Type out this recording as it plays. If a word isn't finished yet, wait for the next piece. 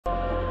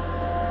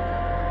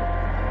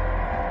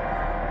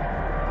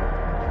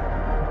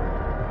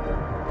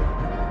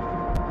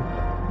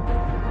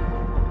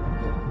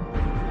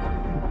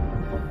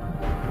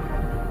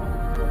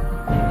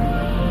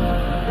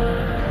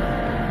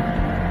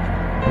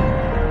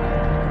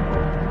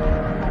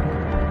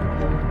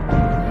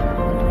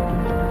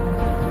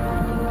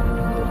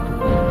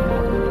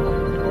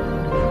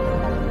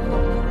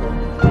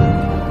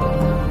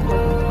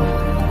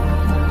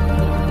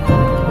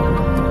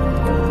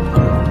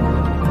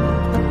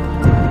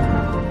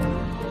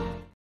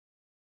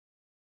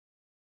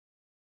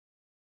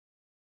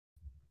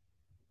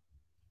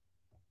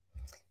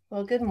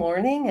Well, good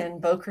morning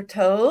and Boker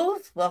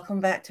Tov. Welcome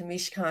back to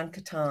Mishkan,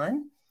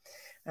 Katan.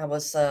 I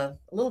was a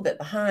little bit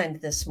behind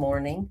this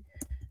morning,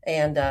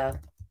 and I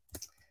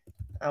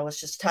was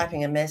just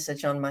typing a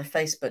message on my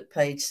Facebook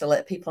page to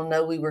let people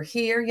know we were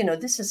here.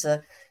 This is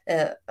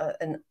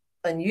an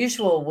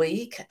unusual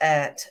week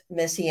at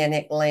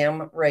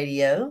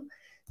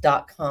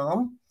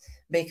MessianicLambRadio.com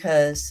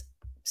because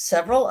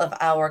several of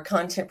our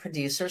content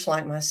producers,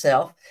 like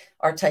myself,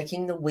 are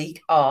taking the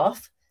week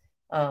off.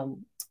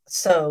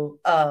 So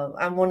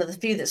I'm one of the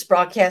few that's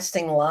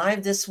broadcasting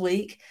live this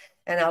week,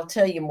 and I'll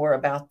tell you more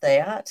about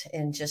that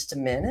in just a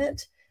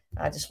minute.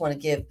 I just want to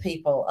give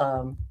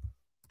people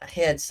a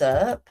heads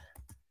up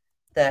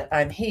that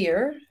I'm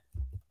here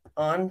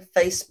on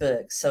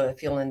Facebook. So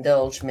if you'll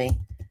indulge me,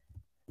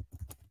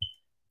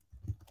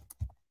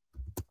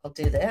 I'll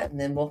do that, and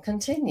then we'll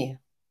continue.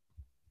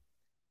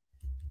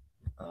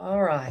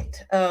 All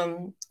right.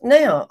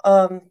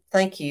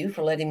 Thank you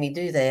for letting me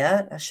do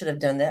that. I should have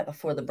done that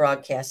before the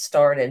broadcast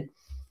started.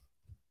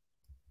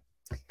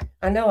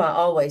 I know I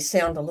always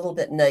sound a little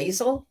bit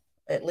nasal.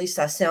 At least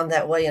I sound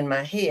that way in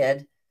my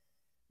head.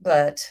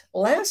 But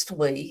last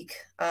week,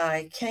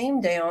 I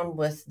came down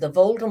with the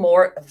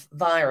Voldemort of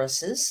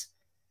viruses,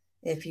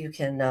 if you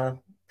can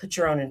put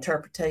your own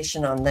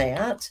interpretation on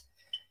that.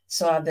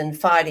 So I've been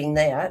fighting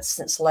that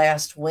since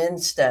last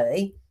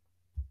Wednesday.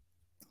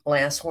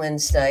 Last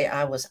Wednesday,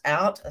 I was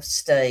out of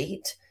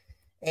state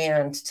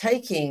and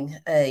taking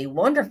a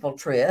wonderful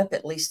trip.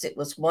 At least it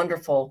was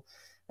wonderful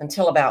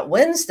until about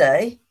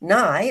Wednesday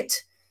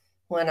night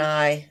when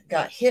I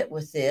got hit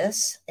with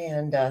this,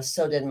 and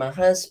so did my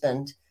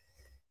husband.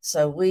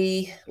 So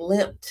we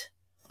limped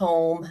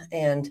home,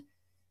 and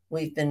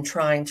we've been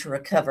trying to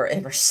recover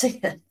ever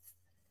since.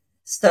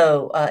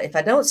 So if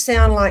I don't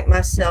sound like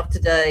myself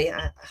today,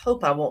 I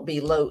hope I won't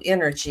be low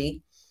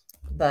energy,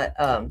 but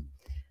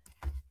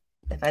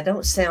if I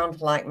don't sound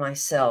like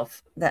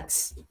myself,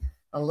 that's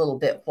a little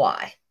bit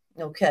why.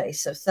 Okay,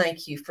 so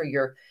thank you for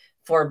your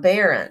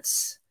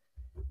forbearance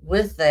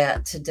with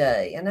that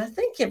today. And I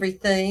think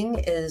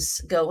everything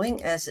is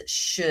going as it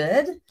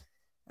should.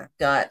 I've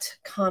got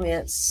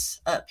comments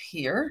up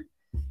here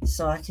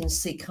so I can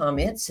see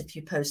comments if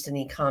you post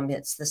any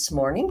comments this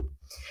morning.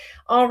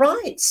 All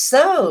right,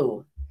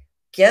 so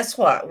guess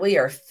what? We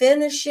are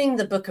finishing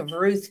the book of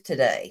Ruth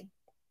today.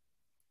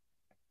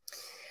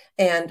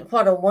 And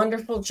what a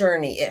wonderful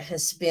journey it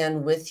has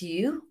been with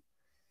you.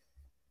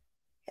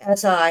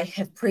 As I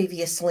have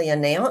previously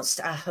announced,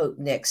 I hope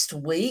next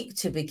week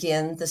to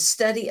begin the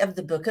study of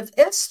the book of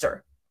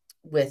Esther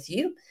with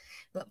you.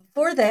 But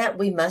before that,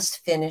 we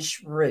must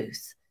finish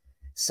Ruth.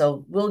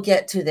 So we'll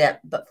get to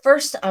that. But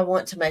first, I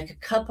want to make a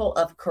couple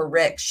of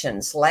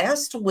corrections.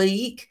 Last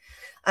week,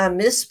 I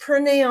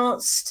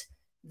mispronounced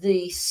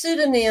the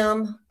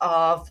pseudonym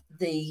of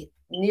the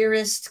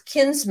nearest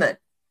kinsman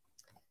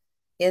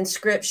in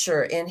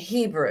Scripture in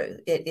Hebrew.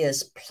 It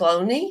is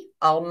Ploni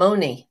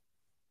Almoni.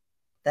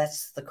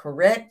 That's the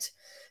correct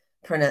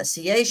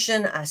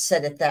pronunciation. I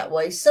said it that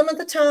way some of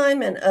the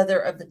time, and other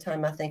of the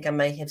time I think I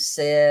may have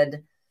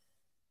said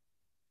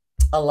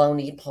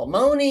Aloni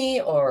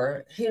Pulmoni,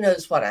 or who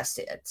knows what I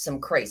said, some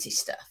crazy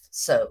stuff.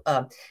 So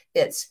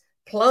it's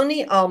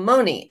Ploni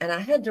Almoni, and I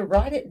had to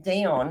write it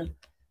down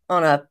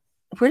on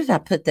where did I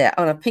put that?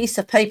 On a piece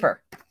of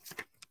paper.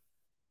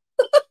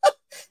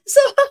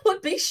 So I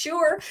would be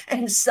sure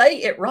and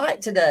say it right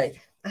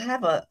today. I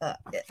have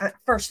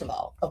first of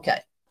all, okay.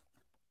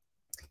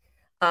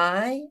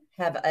 I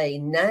have a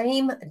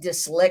name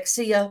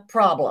dyslexia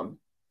problem.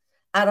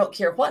 I don't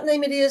care what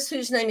name it is,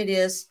 whose name it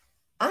is.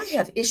 I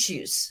have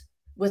issues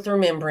with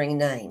remembering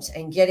names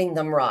and getting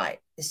them right.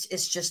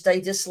 It's just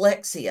a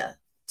dyslexia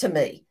to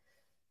me.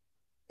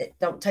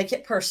 Don't take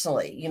it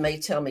personally. You may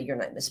tell me your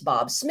name is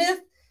Bob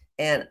Smith,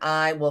 and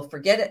I will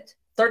forget it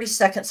 30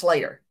 seconds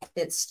later.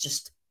 It's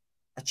just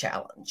a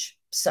challenge.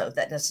 So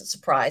that doesn't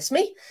surprise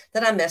me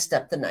that I messed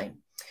up the name.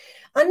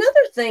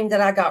 Another thing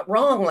that I got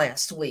wrong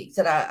last week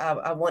that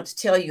I want to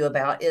tell you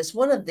about is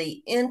one of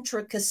the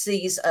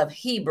intricacies of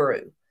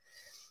Hebrew.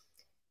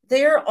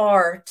 There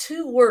are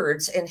two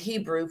words in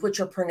Hebrew which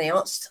are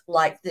pronounced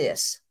like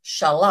this,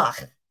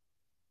 shalach.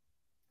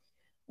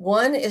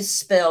 One is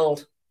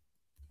spelled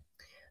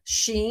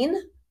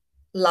Shin,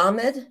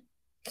 Lamed,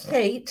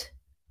 Kate.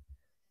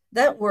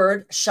 That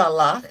word,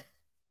 shalach,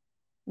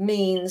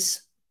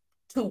 means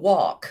to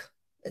walk.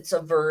 It's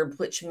a verb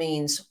which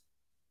means,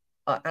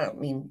 I don't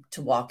mean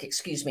to walk,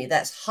 excuse me,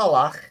 that's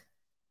halach.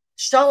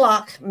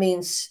 Shalach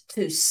means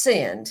to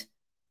send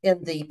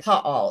in the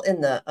pa'al, in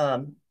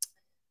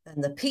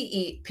the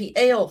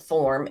P-E-P-A-L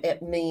form.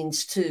 It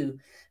means to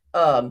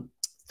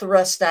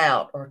thrust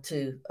out or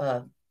to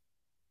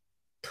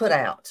put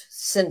out,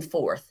 send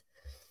forth.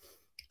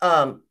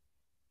 But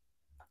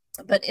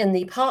in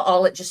the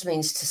pa'al, it just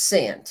means to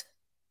send.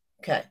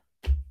 Okay.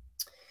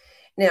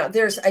 Now,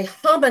 there's a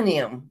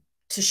homonym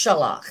to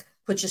shalach,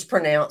 which is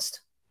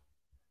pronounced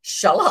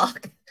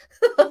shalach.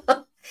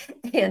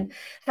 And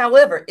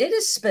however, it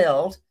is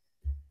spelled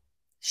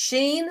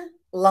Shin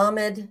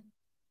Lamed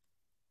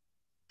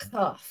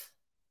Kaf.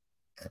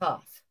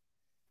 Kaf.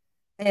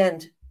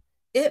 And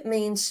it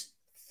means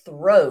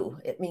throw.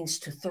 It means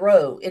to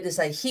throw. It is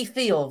a he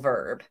feel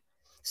verb.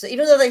 So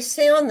even though they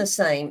sound the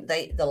same,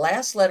 the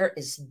last letter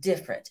is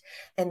different.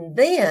 And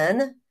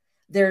then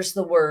there's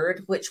the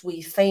word which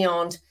we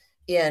found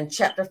in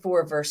chapter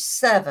 4, verse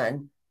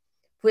 7,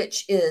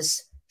 which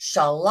is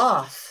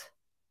shalaf.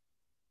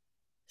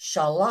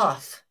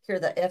 Shalaf. Hear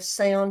the F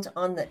sound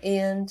on the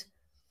end.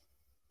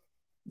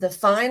 The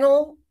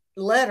final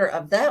letter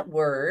of that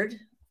word, the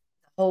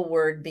whole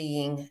word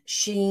being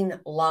sheen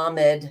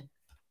lamed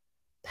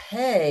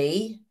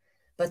pay,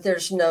 but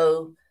there's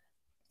no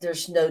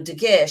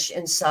dagesh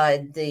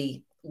inside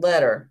the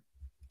letter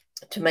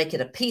to make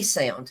it a P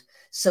sound.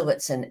 So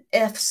it's an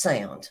F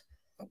sound.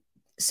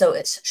 So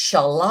it's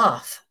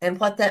shalaf. And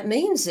what that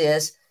means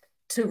is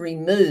to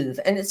remove.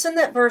 And it's in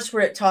that verse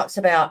where it talks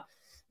about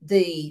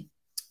the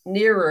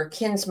nearer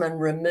kinsman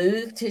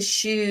removed his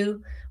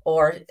shoe,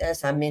 or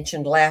as I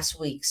mentioned last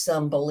week,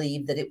 some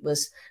believe that it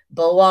was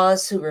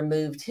Boaz who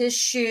removed his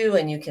shoe.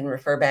 And you can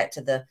refer back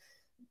to the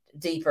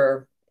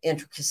deeper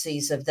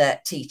intricacies of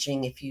that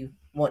teaching if you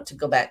want to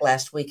go back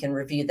last week and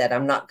review that.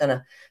 I'm not going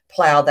to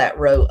plow that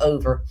row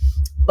over.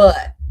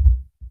 But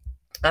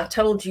I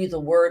told you the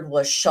word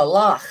was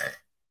shalach,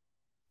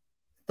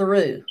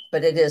 through,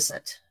 but it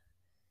isn't.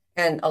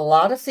 And a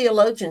lot of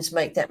theologians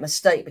make that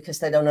mistake because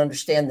they don't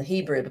understand the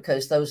Hebrew,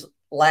 because those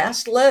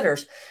last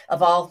letters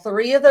of all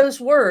three of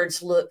those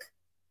words look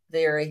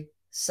very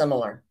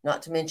similar,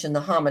 not to mention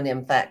the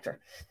homonym factor.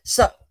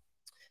 So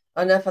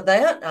enough of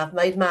that. I've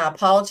made my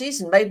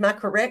apologies and made my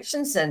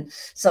corrections. And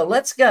so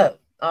let's go.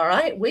 All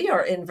right. We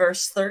are in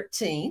verse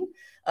 13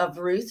 of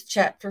Ruth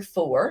chapter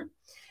 4.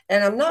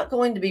 And I'm not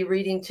going to be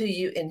reading to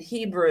you in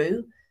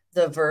Hebrew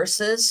the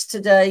verses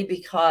today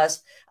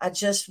because I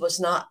just was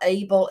not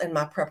able in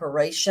my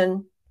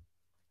preparation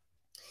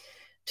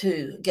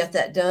to get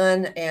that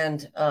done.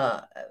 And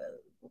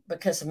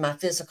because of my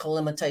physical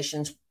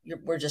limitations,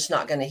 we're just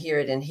not going to hear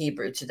it in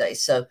Hebrew today.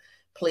 So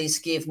please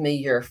give me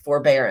your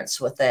forbearance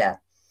with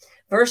that.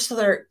 Verse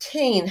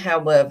 13,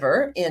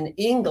 however, in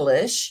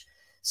English,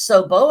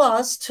 so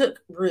Boaz took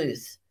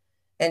Ruth,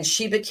 and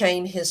she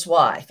became his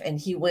wife, and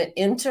he went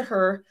into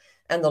her,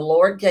 and the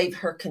Lord gave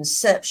her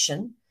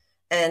conception,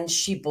 and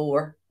she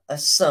bore a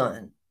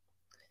son.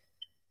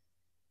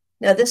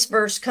 Now, this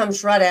verse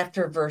comes right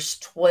after verse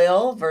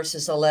 12,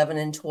 verses 11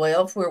 and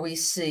 12, where we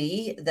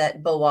see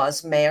that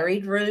Boaz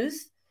married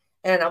Ruth.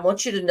 And I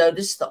want you to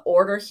notice the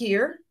order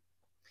here.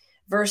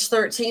 Verse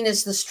 13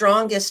 is the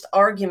strongest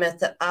argument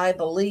that I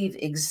believe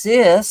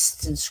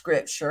exists in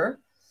Scripture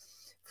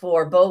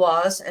for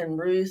Boaz and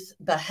Ruth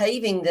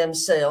behaving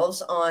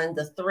themselves on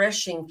the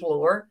threshing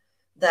floor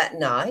that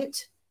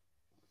night.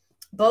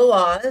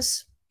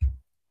 Boaz,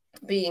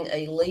 being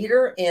a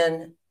leader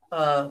in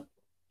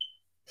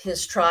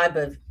his tribe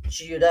of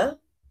Judah,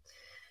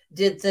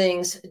 did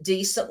things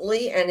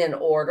decently and in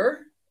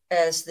order,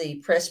 as the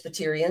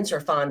Presbyterians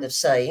are fond of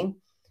saying.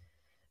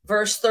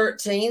 Verse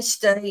 13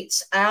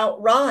 states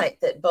outright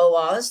that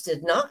Boaz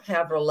did not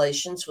have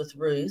relations with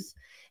Ruth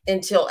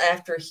until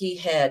after he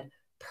had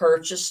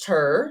purchased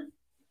her.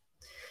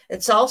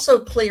 It's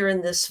also clear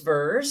in this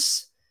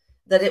verse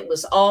that it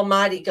was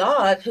Almighty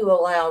God who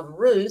allowed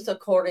Ruth,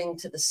 according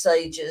to the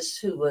sages,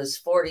 who was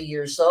 40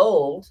 years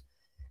old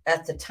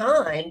at the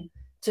time,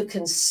 to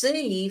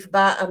conceive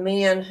by a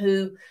man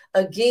who,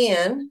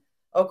 again,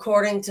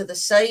 according to the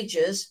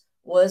sages,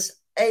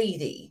 was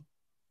 80.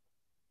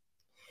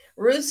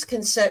 Ruth's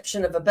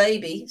conception of a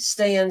baby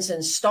stands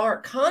in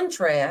stark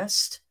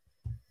contrast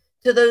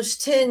to those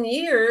 10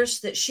 years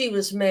that she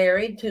was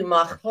married to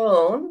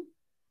Mahlon,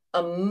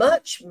 a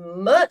much,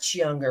 much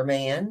younger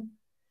man.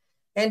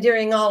 And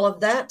during all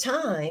of that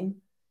time,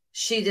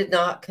 she did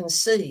not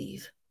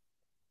conceive.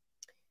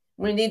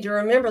 We need to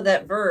remember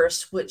that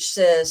verse which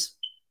says,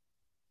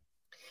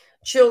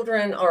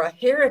 children are a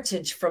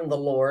heritage from the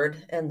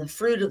Lord, and the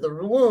fruit of the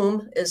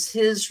womb is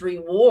his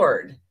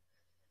reward.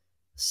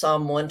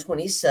 Psalm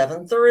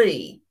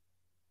 127:3.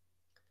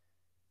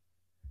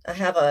 I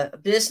have a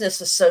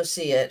business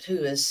associate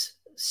who is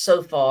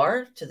so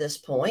far to this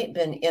point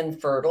been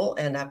infertile,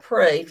 and I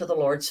pray for the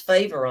Lord's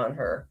favor on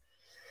her.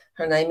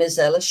 Her name is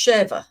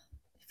Elisheva.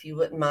 If you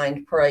wouldn't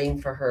mind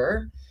praying for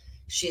her.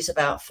 She's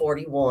about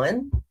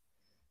 41.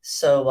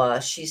 So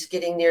she's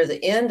getting near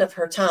the end of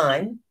her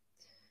time,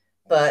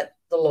 but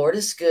the Lord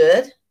is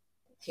good.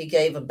 He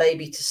gave a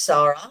baby to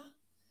Sarah.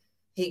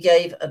 He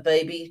gave a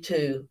baby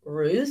to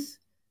Ruth.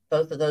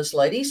 Both of those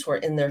ladies were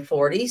in their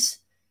 40s.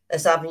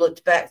 As I've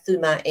looked back through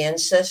my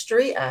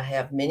ancestry, I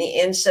have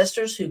many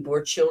ancestors who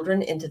bore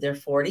children into their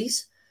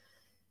 40s.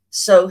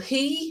 So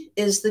he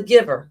is the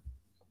giver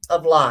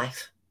of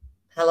life.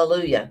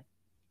 Hallelujah.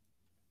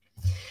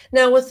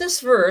 Now with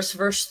this verse,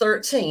 verse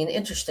 13,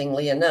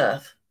 interestingly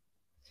enough,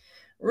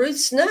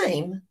 Ruth's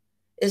name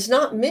is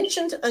not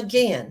mentioned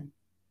again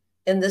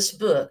in this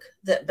book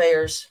that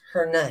bears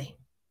her name.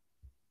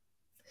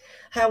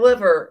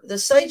 However, the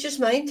sages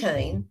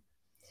maintain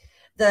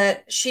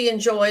that she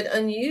enjoyed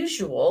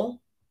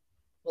unusual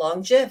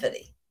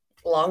longevity,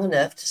 long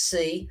enough to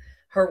see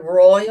Her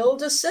royal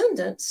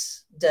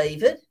descendants,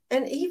 David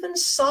and even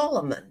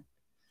Solomon,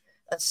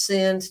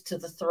 ascend to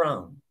the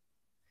throne.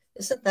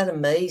 Isn't that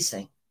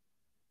amazing?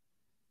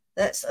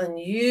 That's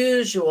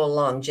unusual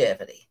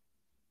longevity.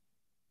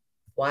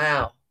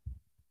 Wow.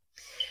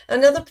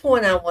 Another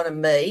point I want to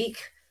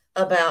make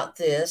about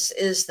this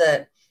is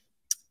that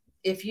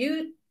if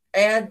you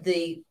add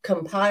the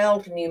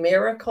compiled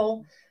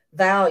numerical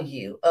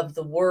value of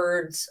the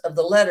words, of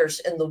the letters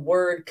in the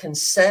word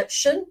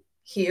conception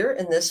here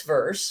in this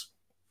verse,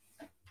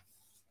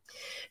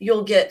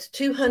 you'll get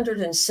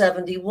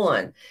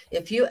 271.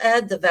 If you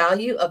add the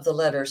value of the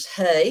letters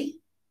He,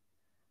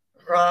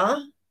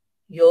 Ra,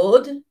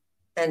 Yod,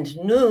 and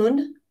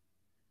Nun,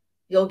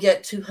 you'll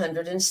get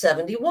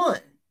 271.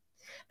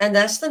 And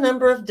that's the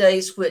number of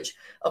days which,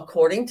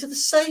 according to the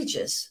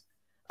sages,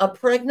 a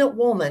pregnant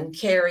woman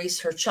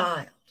carries her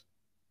child.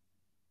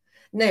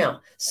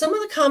 Now, some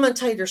of the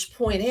commentators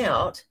point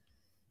out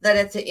that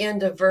at the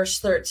end of verse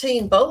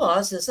 13,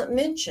 Boaz isn't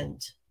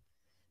mentioned.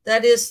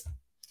 That is,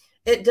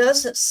 it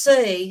doesn't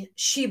say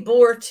she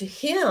bore to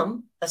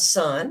him a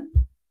son.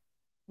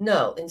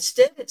 No,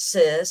 instead it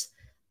says,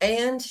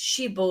 and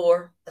she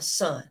bore a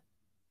son.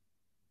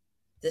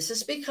 This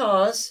is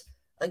because,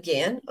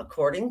 again,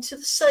 according to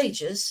the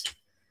sages,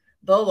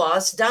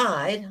 Boaz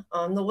died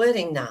on the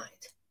wedding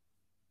night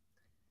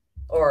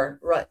or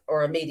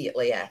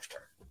immediately after.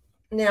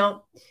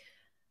 Now,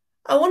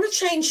 I want to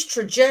change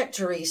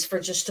trajectories for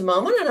just a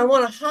moment, and I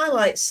want to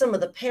highlight some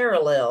of the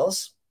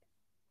parallels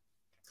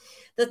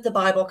that the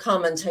Bible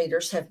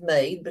commentators have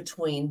made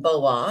between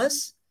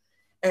Boaz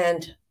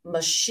and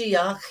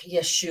Mashiach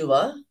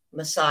Yeshua,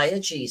 Messiah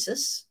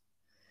Jesus,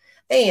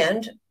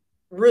 and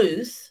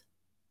Ruth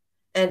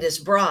and his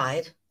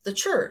bride, the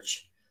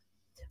church.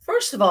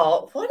 First of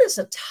all, what is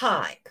a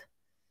type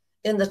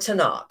in the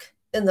Tanakh,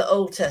 in the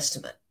Old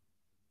Testament?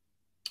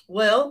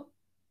 Well,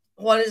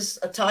 what is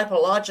a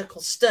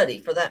typological study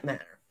for that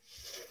matter?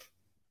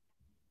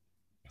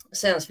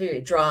 Sounds very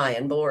dry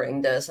and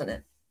boring, doesn't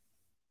it?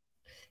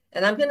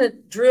 And I'm going to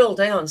drill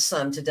down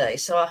some today.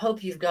 So I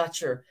hope you've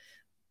got your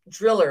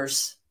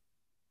drillers,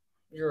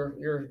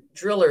 your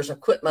drillers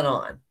equipment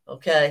on.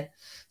 Okay.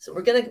 So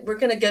we're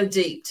going to go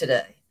deep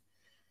today.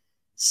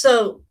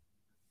 So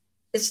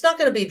it's not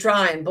going to be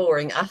dry and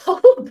boring, I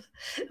hope,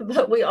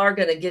 but we are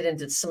going to get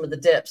into some of the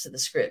depths of the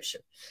scripture.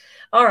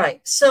 All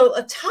right. So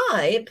a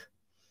type,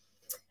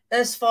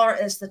 as far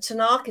as the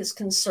Tanakh is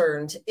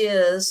concerned,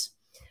 is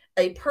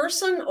a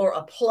person or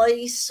a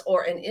place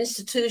or an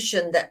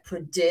institution that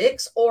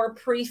predicts or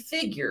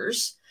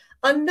prefigures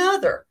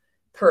another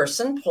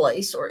person,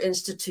 place, or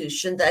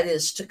institution that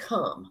is to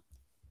come.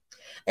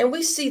 And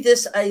we see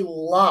this a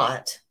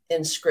lot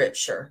in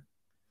Scripture.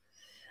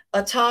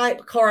 A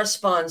type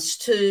corresponds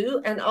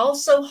to and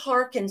also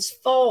harkens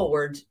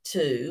forward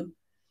to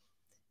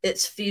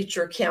its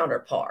future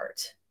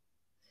counterpart.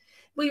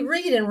 We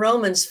read in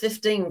Romans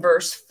 15,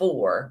 verse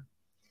 4,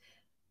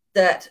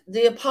 that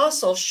the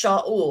apostle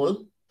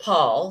Shaul,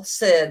 Paul,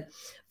 said,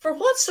 "For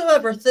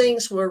whatsoever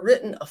things were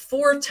written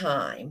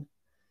aforetime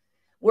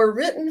were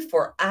written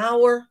for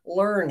our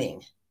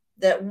learning,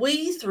 that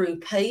we through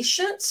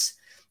patience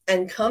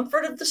and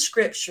comfort of the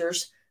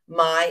scriptures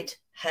might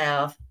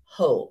have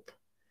hope."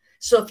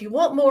 So if you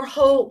want more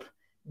hope,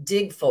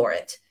 dig for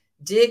it.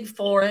 Dig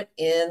for it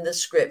in the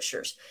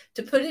scriptures.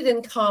 To put it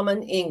in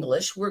common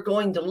English, we're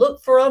going to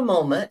look for a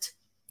moment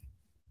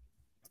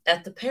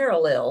at the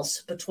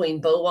parallels between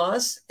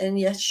Boaz and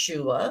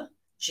Yeshua,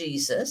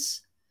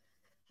 Jesus,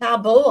 how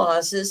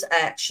Boaz's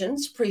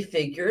actions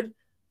prefigured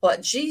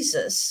what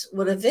Jesus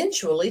would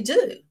eventually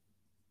do.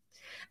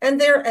 And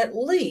there are at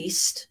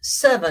least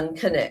 7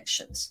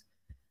 connections.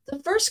 The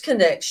first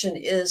connection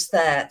is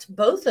that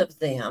both of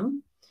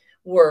them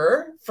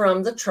were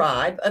from the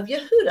tribe of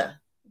Yehuda,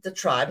 the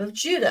tribe of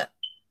Judah.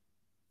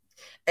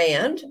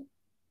 And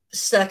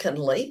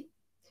secondly,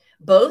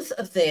 both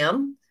of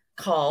them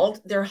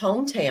called their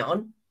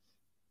hometown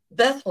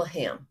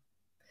Bethlehem.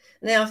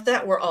 Now, if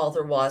that were all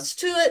there was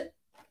to it,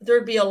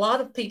 there'd be a lot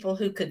of people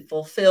who could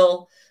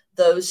fulfill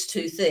those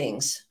 2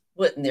 things,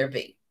 wouldn't there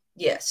be?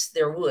 Yes,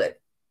 there would.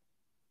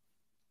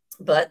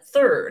 But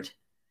third,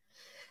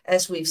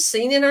 as we've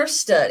seen in our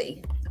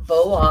study,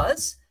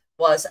 Boaz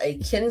was a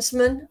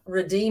kinsman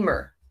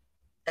redeemer,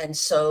 and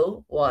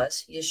so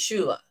was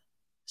Yeshua.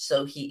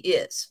 So he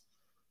is.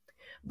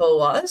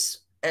 Boaz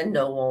and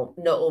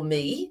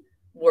Naomi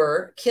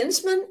were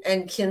kinsman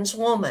and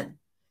kinswoman,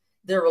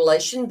 their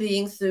relation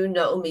being through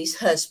Naomi's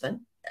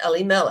husband,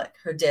 Elimelech,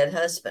 her dead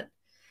husband.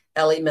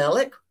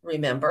 Elimelech,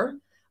 remember,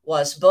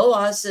 was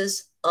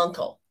Boaz's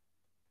uncle.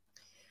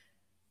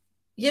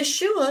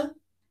 Yeshua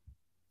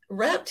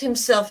wrapped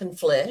himself in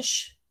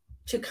flesh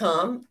to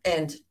come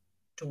and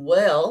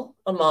dwell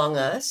among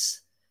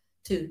us,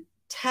 to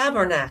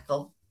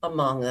tabernacle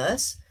among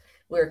us.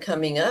 We're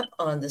coming up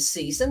on the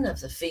season of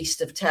the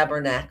Feast of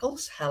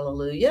Tabernacles.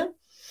 Hallelujah.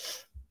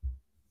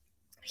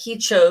 He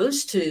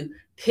chose to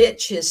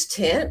pitch his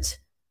tent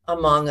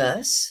among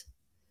us.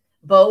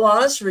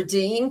 Boaz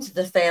redeemed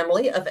the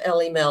family of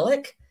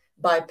Elimelech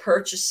by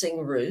purchasing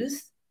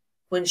Ruth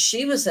when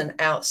she was an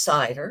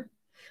outsider,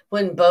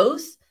 when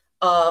both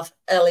of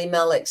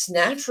Elimelech's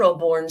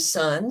natural-born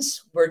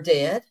sons were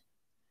dead,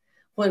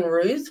 when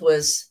Ruth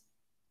was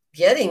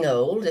getting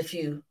old, if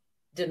you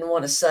didn't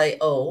want to say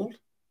old,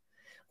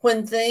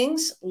 when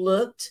things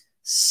looked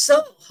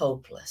so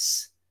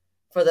hopeless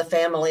for the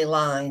family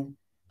line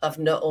of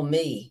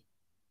Naomi.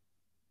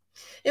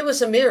 It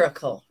was a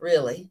miracle,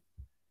 really,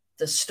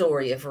 the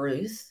story of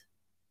Ruth.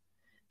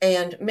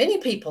 And many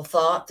people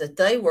thought that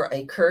they were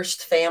a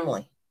cursed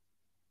family.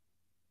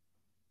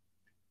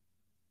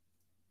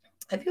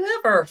 Have you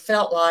ever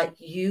felt like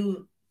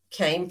you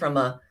came from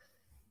a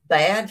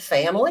bad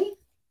family?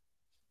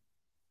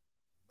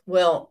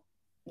 Well,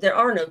 there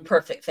are no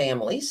perfect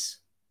families,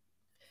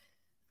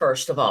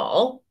 first of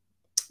all,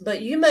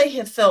 but you may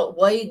have felt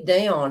weighed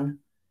down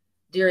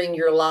during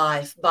your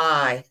life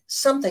by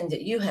something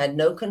that you had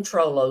no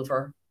control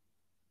over,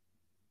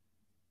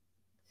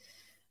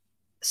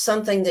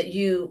 something that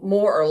you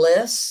more or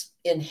less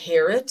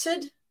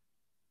inherited.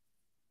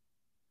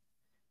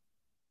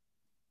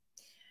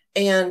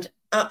 And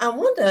I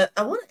want to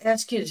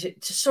ask you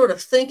to sort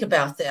of think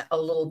about that a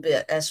little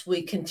bit as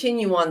we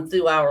continue on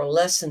through our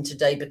lesson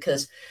today,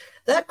 because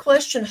that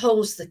question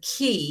holds the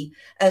key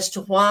as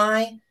to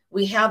why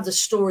we have the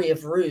story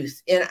of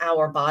Ruth in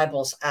our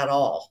Bibles at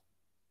all.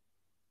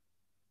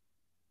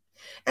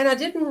 And I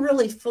didn't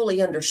really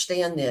fully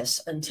understand this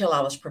until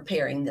I was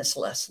preparing this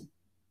lesson.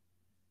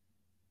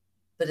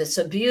 But it's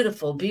a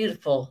beautiful,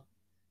 beautiful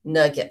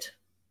nugget.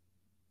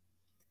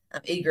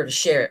 I'm eager to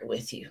share it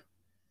with you.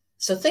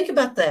 So think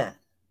about that.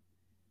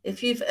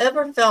 If you've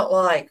ever felt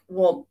like,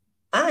 well,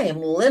 I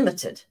am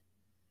limited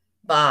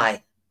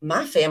by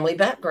my family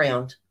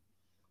background.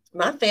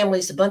 My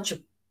family's a bunch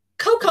of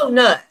cocoa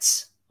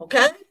nuts,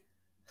 okay?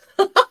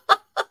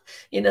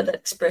 You know that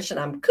expression,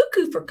 I'm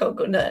cuckoo for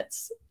cocoa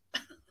nuts.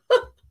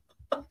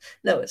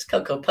 No, it's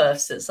Cocoa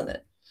Puffs, isn't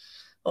it?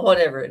 Or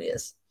whatever it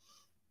is.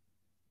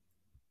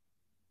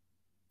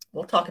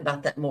 We'll talk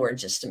about that more in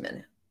just a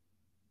minute.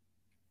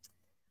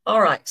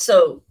 All right,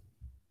 so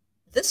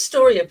this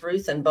story of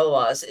Ruth and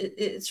Boaz,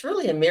 it's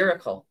really a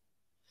miracle.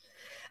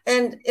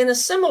 And in a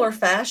similar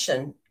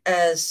fashion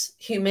as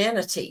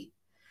humanity,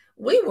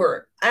 we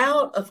were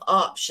out of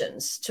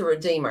options to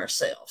redeem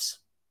ourselves.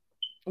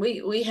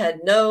 We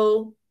had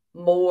no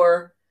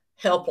more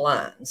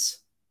helplines,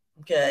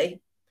 okay?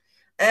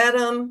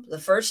 Adam, the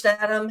first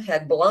Adam,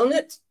 had blown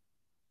it.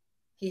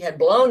 He had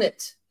blown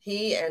it.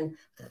 He and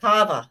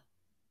Chava,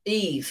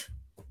 Eve,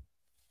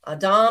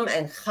 Adam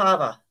and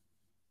Chava,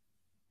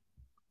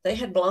 they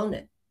had blown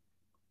it.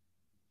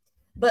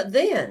 But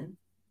then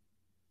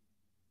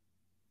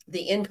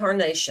the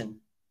incarnation,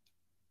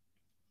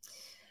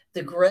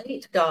 the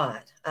great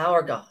God,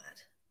 our God,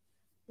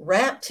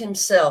 wrapped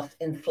himself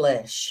in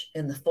flesh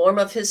in the form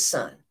of his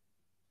son.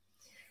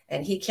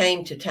 And he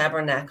came to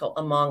tabernacle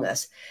among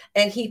us.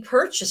 And he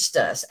purchased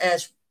us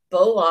as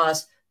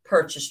Boaz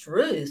purchased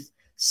Ruth.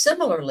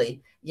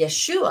 Similarly,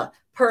 Yeshua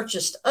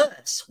purchased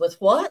us with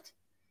what?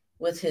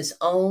 With his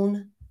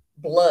own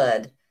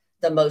blood,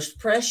 the most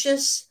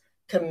precious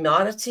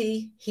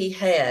commodity he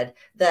had,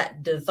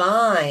 that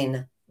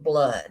divine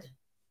blood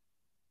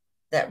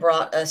that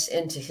brought us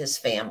into his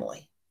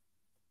family.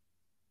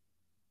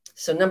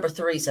 So number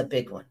 3 is a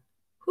big one.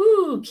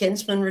 Whoo,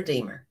 kinsman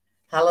redeemer.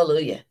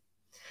 Hallelujah.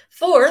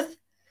 Fourth,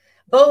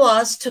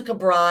 Boaz took a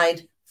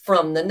bride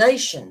from the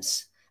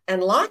nations.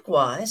 And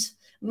likewise,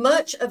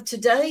 much of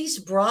today's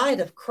bride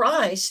of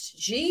Christ,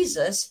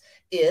 Jesus,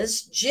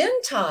 is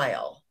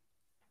Gentile.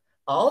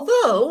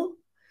 Although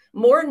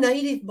more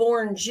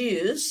native-born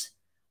Jews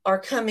are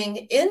coming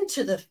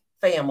into the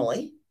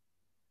family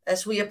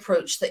as we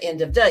approach the end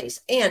of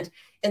days. And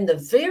in the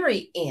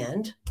very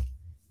end,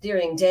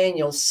 during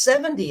Daniel's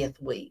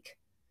 70th week,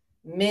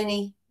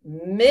 many,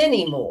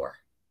 many more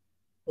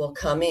will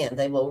come in.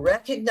 They will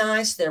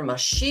recognize their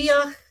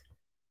Mashiach,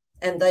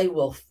 and they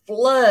will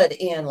flood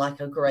in like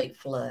a great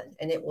flood,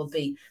 and it will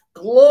be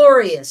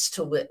glorious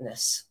to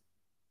witness.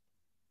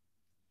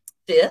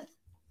 Fifth,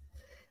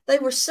 they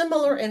were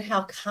similar in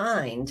how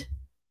kind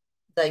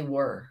they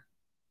were.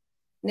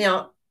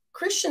 Now,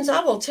 Christians,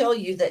 I will tell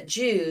you that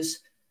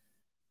Jews,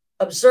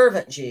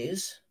 observant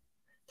Jews,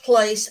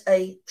 place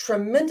a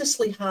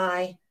tremendously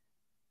high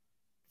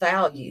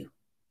value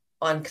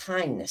on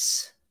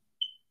kindness.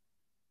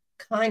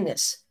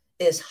 Kindness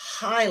is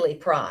highly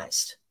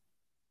prized,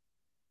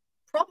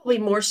 probably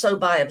more so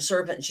by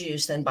observant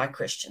Jews than by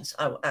Christians.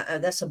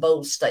 That's a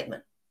bold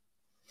statement.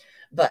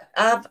 But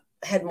I've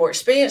had more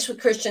experience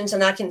with Christians,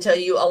 and I can tell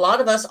you a lot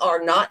of us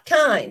are not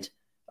kind.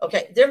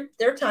 Okay, there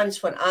are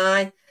times when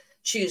I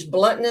choose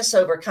bluntness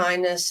over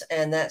kindness,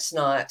 and that's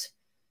not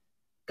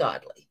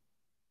godly.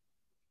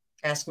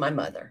 Ask my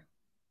mother.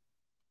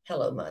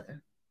 Hello,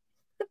 mother.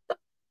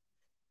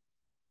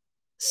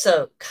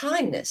 So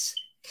kindness,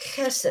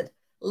 chesed,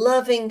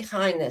 loving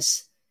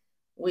kindness.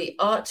 We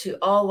ought to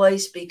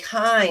always be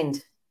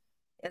kind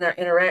in our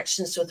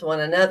interactions with one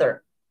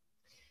another.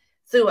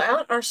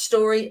 Throughout our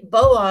story,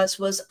 Boaz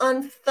was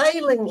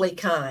unfailingly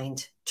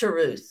kind to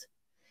Ruth.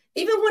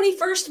 Even when he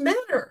first met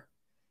her,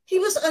 He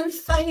was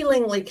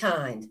unfailingly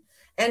kind.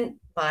 And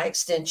by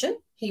extension,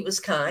 he was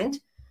kind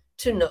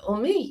to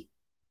Naomi.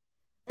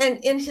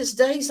 And in his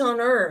days on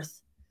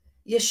earth,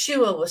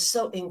 Yeshua was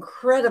so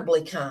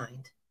incredibly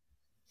kind.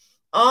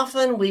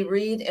 Often we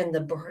read in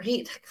the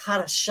Brit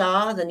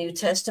Hadashah, the New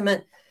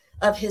Testament,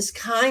 of his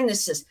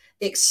kindnesses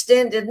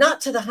extended not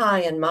to the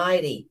high and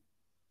mighty,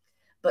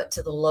 but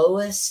to the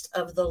lowest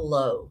of the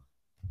low,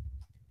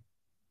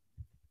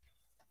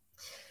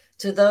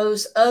 to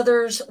those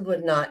others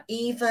would not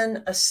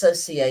even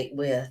associate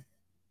with,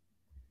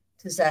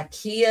 to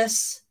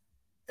Zacchaeus,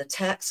 the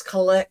tax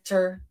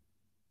collector,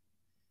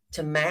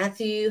 to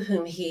Matthew,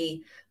 whom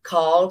he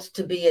called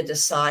to be a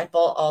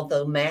disciple,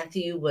 although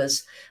Matthew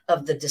was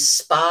of the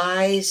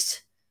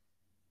despised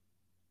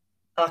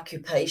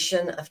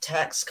occupation of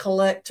tax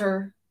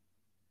collector.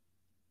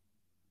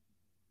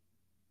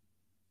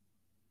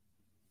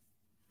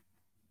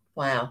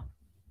 Wow.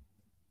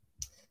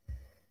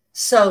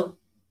 So,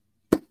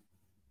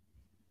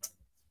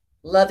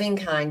 loving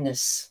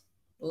kindness.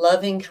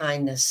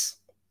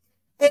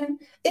 And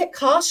it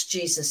cost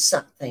Jesus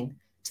something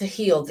to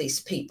heal these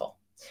people.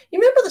 You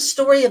remember the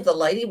story of the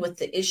lady with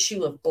the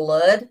issue of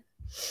blood?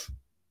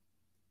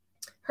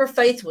 Her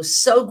faith was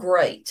so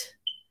great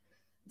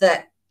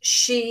that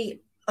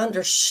she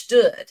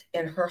understood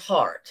in her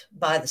heart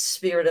by the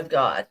Spirit of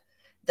God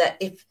that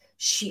if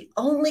she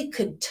only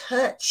could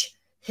touch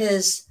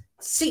his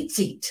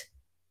tzitzit,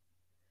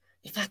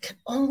 if I could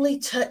only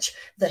touch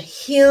the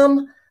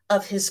hem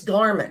of his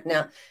garment.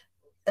 Now,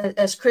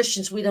 as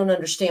Christians, we don't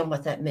understand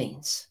what that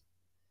means.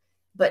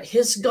 But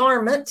his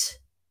garment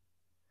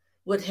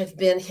would have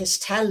been his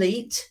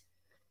talit,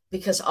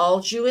 because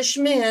all Jewish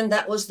men,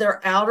 that was their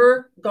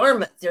outer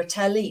garment, their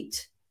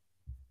talit.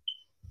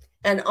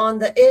 And on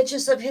the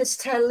edges of his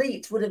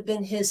talit would have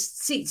been his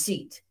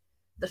tzitzit,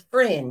 the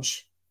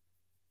fringe,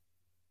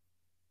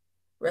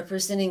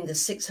 representing the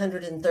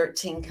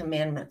 613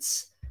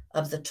 commandments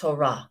of the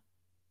Torah.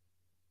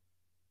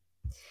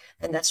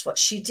 And that's what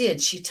she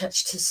did. She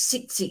touched his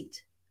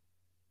tzitzit.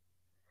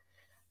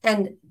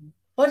 And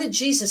what did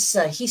Jesus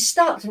say? He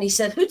stopped and he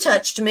said, "Who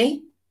touched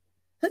me?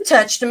 Who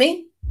touched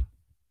me?"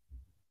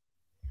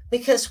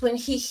 Because when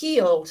he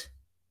healed,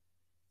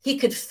 he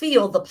could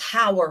feel the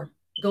power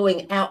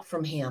going out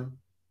from him.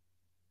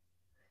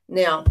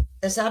 Now,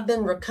 as I've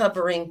been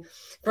recovering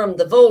from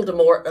the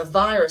Voldemort of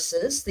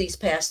viruses these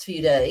past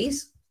few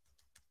days,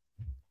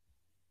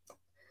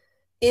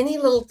 any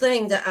little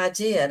thing that I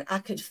did, I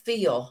could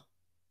feel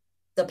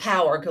the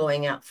power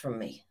going out from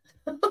me.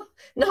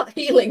 Not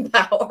healing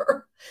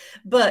power,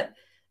 but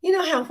you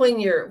know how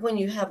when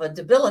you have a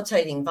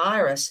debilitating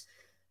virus,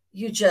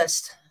 you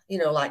just,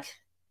 like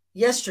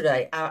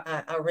yesterday,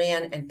 I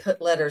ran and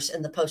put letters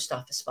in the post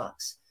office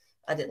box.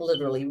 I didn't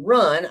literally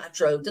run. I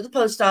drove to the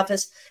post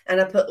office and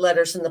I put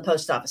letters in the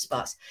post office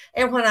box.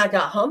 And when I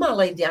got home, I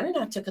laid down and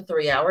I took a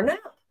 3-hour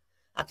nap.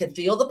 I could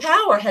feel the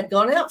power had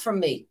gone out from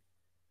me.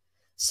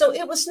 So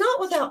it was not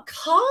without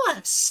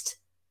cost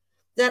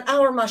that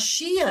our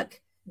Mashiach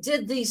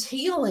did these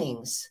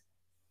healings.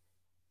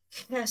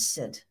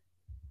 Chesed,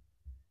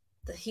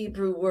 the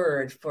Hebrew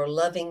word for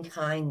loving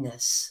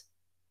kindness.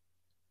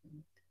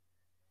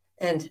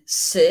 And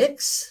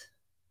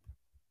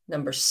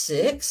number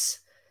 6,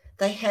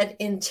 they had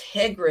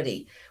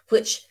integrity,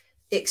 which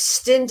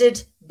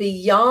extended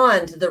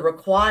beyond the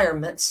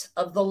requirements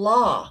of the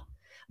law.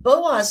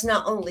 Boaz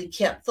not only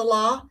kept the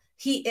law,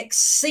 he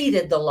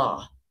exceeded the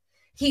law.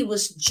 He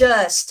was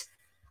just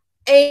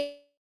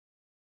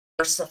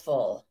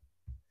merciful,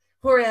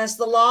 whereas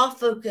the law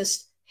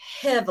focused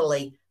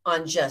heavily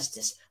on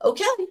justice.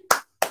 Okay,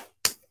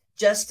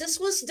 justice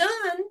was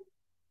done.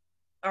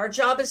 Our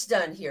job is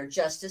done here.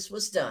 Justice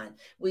was done.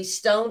 We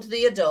stoned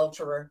the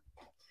adulterer.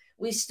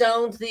 We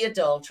stoned the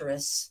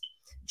adulteress.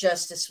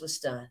 Justice was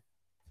done.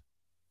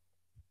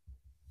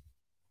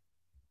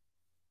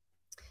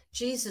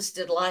 Jesus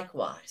did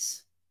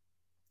likewise.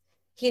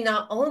 He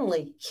not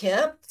only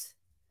kept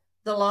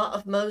the law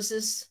of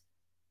Moses,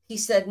 he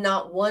said,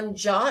 "Not one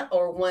jot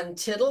or one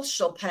tittle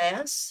shall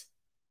pass,"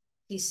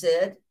 he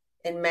said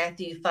in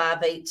Matthew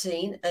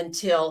 5:18,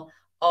 "until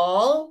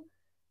all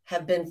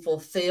have been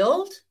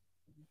fulfilled."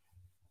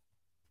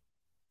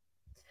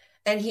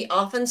 And he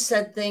often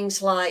said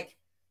things like,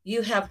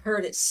 "You have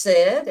heard it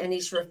said," and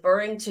he's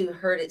referring to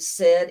heard it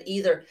said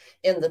either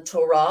in the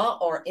Torah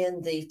or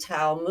in the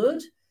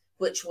Talmud,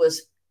 which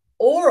was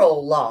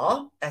oral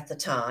law at the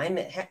time.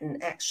 It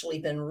hadn't actually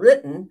been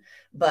written,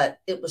 but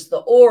it was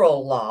the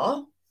oral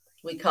law.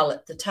 We call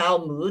it the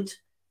Talmud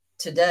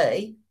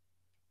today.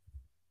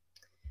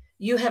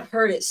 "You have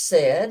heard it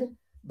said,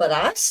 but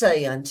I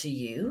say unto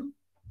you."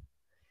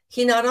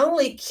 He not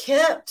only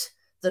kept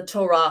the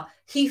Torah,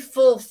 he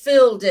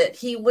fulfilled it.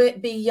 He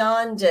went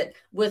beyond it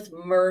with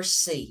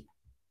mercy.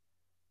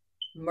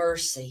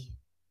 Mercy.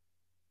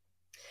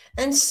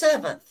 And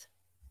 7th,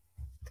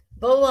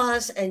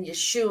 Boaz and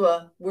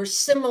Yeshua were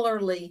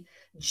similarly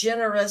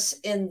generous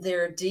in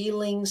their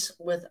dealings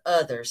with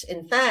others.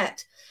 In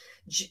fact,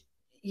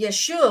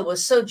 Yeshua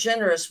was so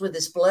generous with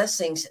his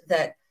blessings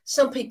that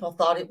Some people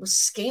thought it was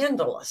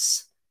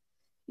scandalous.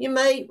 You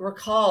may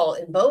recall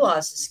in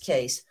Boaz's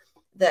case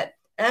that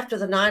after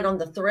the night on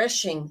the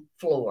threshing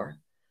floor,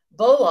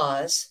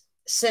 Boaz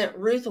sent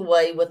Ruth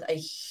away with a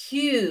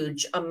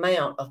huge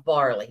amount of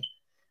barley,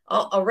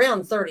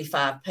 around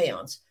 35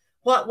 pounds,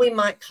 what we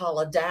might call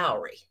a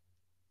dowry,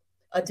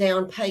 a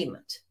down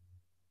payment.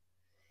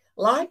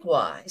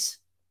 Likewise,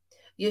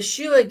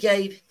 Yeshua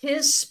gave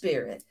his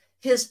Spirit,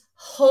 his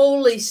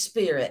Holy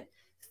Spirit,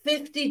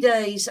 50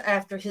 days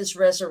after his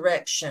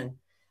resurrection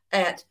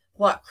at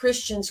what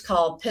Christians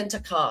call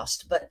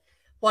Pentecost, but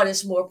what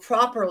is more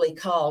properly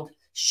called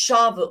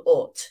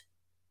Shavuot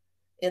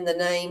in the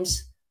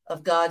names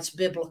of God's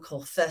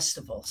biblical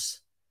festivals.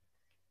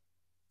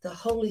 The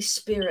Holy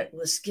Spirit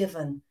was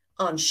given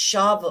on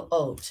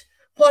Shavuot.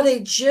 What a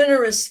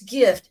generous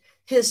gift,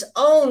 his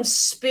own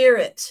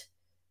Spirit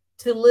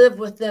to live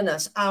within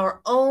us,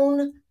 our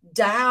own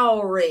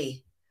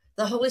dowry.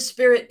 The Holy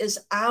Spirit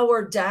is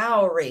our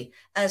dowry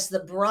as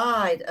the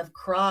bride of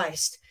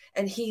Christ,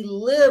 and he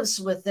lives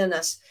within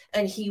us,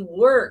 and he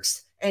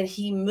works, and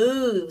he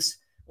moves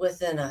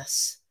within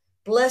us.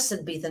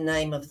 Blessed be the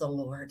name of the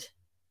Lord.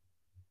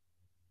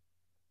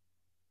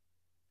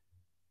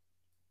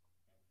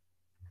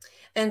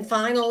 And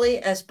finally,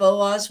 as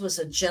Boaz was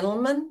a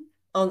gentleman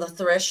on the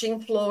threshing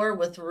floor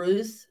with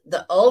Ruth,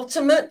 the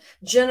ultimate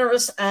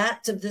generous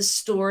act of this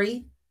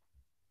story,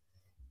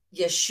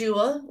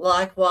 Yeshua,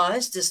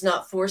 likewise, does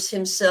not force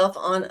himself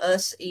on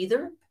us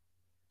either.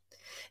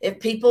 If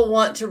people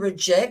want to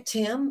reject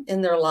him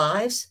in their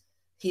lives,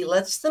 he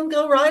lets them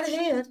go right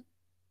ahead.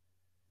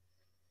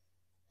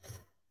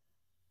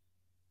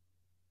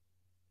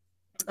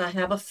 I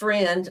have a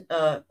friend,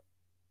 a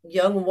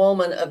young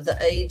woman of the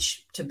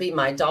age to be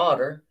my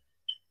daughter.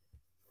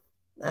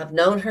 I've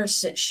known her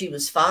since she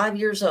was 5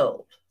 years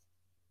old.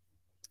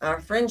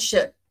 Our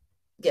friendship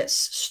gets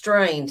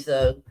strained,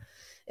 though,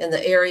 in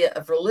the area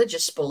of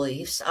religious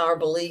beliefs. Our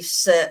belief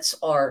sets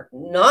are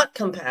not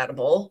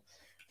compatible,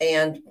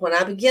 and when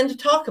I begin to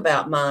talk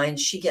about mine,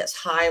 she gets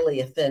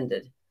highly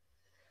offended.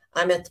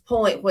 I'm at the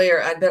point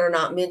where I'd better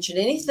not mention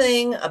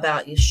anything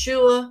about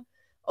Yeshua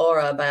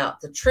or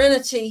about the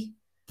Trinity,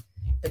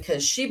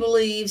 because she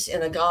believes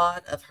in a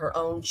God of her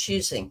own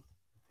choosing,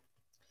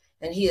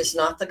 and he is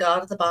not the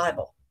God of the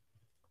Bible.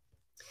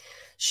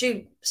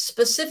 She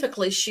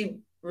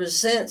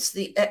resents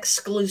the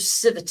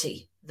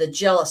exclusivity, the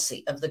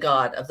jealousy of the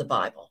God of the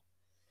Bible,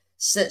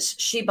 since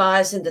she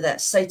buys into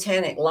that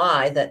satanic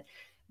lie that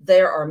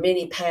there are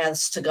many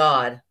paths to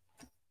God,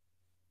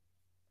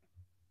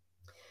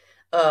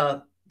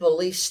 a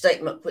belief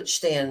statement which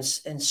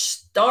stands in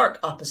stark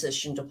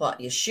opposition to what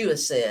Yeshua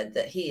said,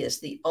 that he is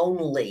the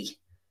only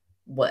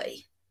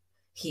way.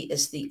 He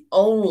is the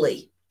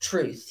only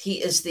truth.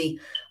 He is the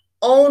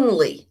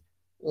only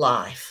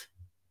life.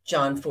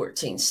 John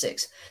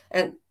 14:6.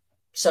 And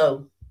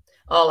so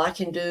all I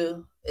can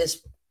do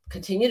is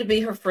continue to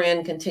be her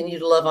friend, continue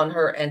to love on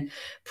her, and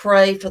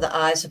pray for the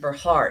eyes of her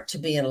heart to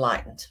be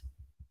enlightened.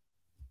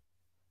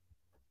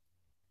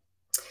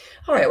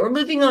 All right, we're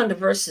moving on to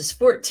verses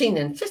 14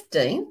 and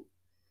 15,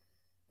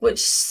 which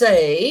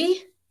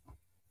say,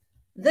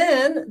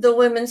 Then the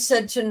women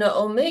said to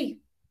Naomi,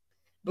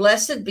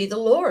 Blessed be the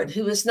Lord,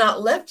 who has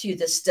not left you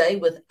this day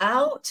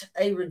without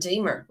a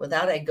redeemer,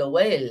 without a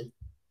Goel.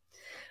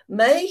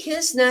 May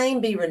his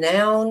name be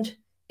renowned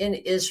in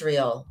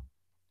Israel.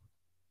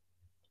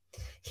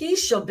 He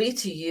shall be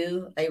to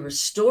you a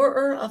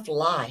restorer of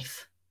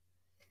life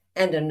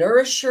and a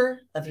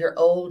nourisher of your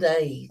old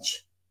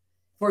age.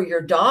 For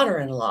your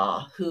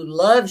daughter-in-law, who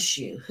loves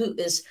you, who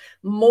is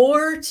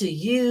more to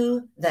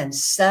you than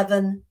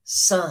 7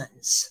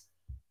 sons,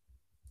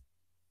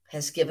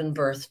 has given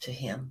birth to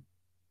him.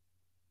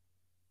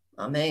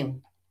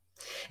 Amen.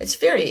 It's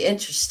very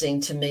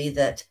interesting to me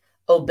that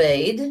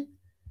Obed,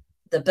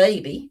 the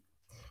baby,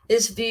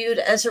 is viewed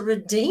as a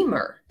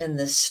redeemer in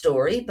this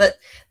story, but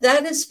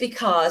that is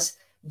because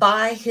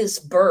by his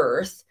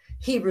birth,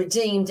 he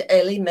redeemed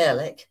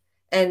Elimelech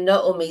and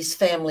Naomi's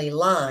family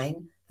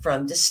line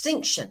from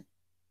extinction.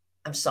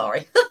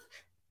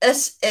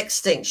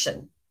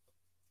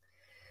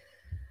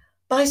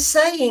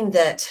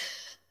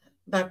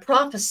 By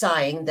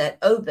prophesying that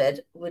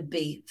Obed would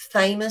be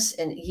famous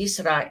in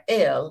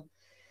Israel,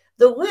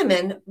 the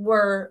women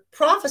were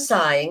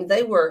prophesying,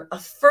 they were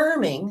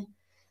affirming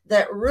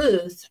that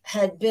Ruth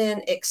had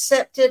been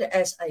accepted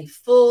as a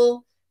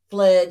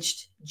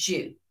full-fledged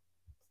Jew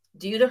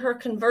due to her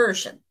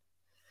conversion,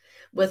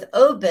 with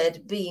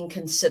Obed being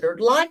considered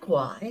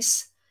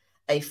likewise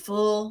a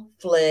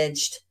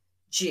full-fledged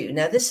Jew.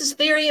 Now, this is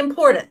very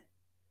important,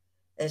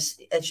 as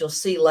you'll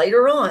see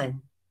later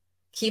on.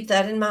 Keep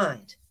that in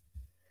mind.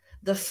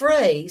 The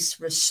phrase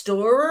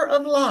restorer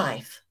of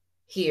life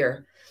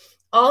here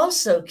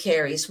also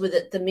carries with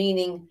it the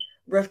meaning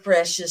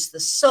refreshes the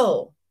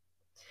soul,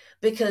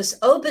 because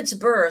Obed's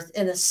birth,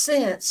 in a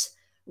sense,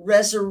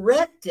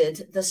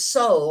 resurrected the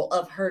soul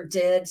of her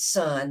dead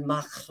son,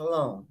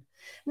 Machlon.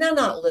 Now,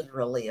 not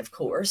literally, of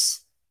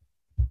course,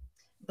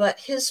 but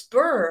his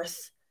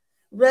birth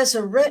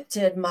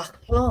resurrected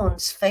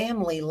Machlon's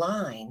family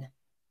line.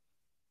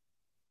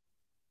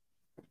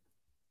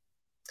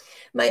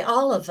 May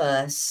all of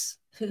us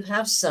who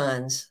have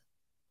sons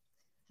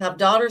have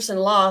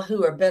daughters-in-law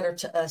who are better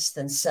to us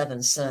than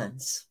 7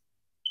 sons.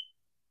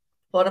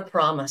 What a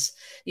promise.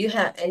 You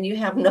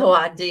have no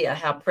idea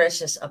how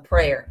precious a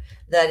prayer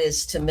that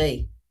is to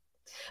me.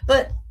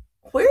 But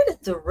where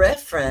did the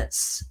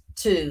reference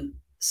to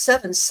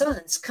 7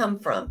 sons come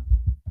from?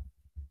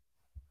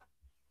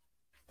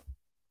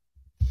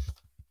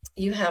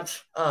 You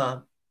have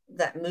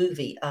that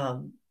movie,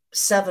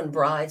 7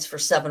 Brides for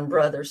 7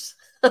 Brothers.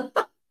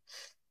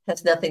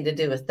 Has nothing to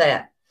do with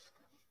that.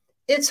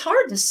 It's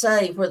hard to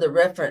say where the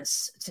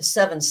reference to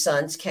 7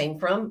 sons came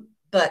from,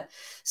 but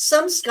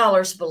some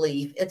scholars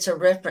believe it's a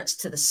reference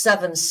to the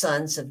 7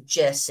 sons of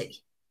Jesse.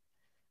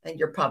 And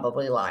you're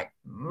probably like,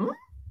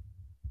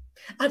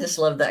 I just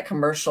love that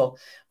commercial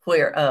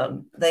where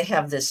they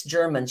have this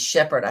German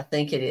Shepherd, I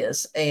think it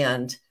is,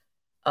 and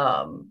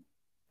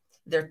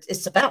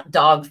it's about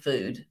dog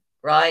food,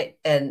 right?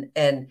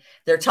 And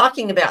they're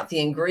talking about the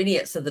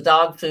ingredients of the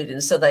dog food.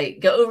 And so they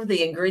go over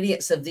the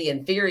ingredients of the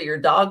inferior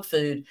dog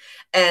food,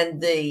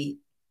 and the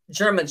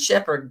German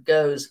Shepherd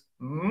goes,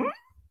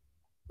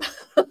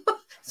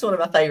 It's one of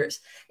my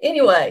favorites.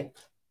 Anyway,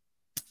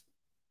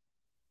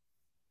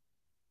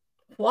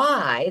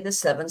 why the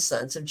 7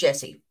 sons of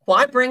Jesse?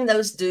 Why bring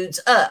those dudes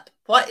up?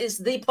 What is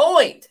the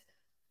point?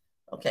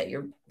 Okay,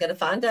 you're going to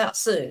find out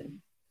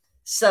soon.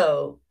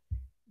 So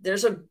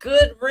there's a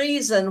good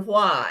reason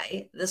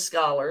why the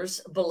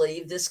scholars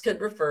believe this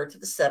could refer to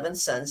the 7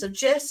 sons of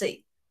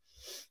Jesse.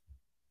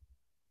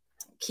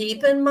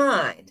 Keep in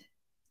mind,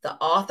 the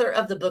author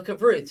of the book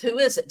of Ruth, who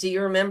is it? Do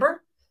you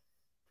remember?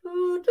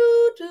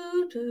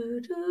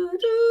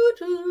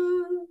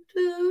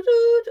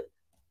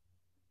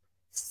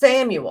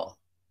 Samuel,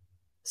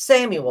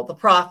 the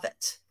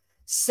prophet,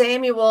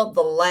 Samuel,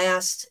 the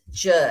last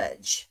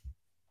judge.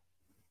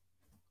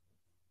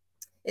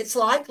 It's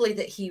likely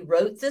that he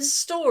wrote this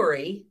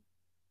story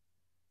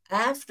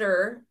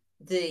after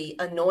the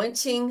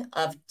anointing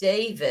of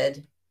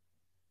David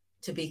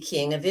to be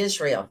king of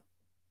Israel.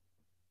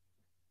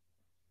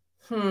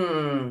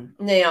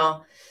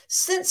 Now,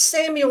 since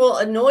Samuel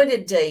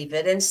anointed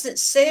David and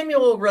since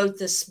Samuel wrote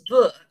this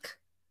book,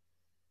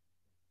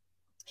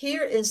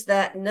 here is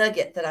that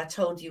nugget that I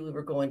told you we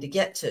were going to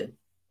get to.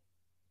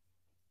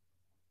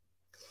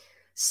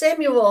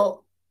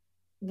 Samuel,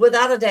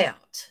 without a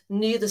doubt,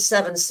 knew the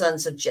 7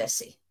 sons of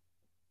Jesse.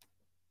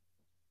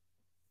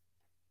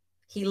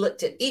 He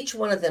looked at each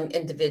one of them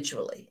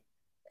individually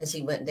as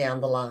he went down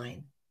the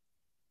line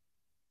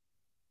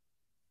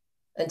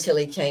until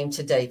he came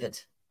to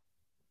David.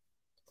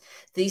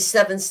 These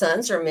 7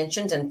 sons are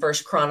mentioned in 1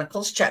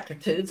 Chronicles chapter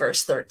 2,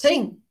 verse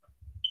 13.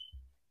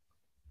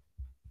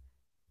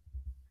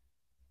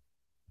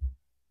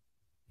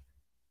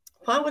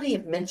 Why would he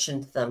have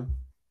mentioned them?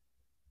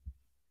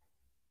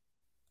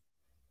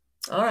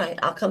 All right,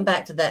 I'll come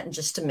back to that in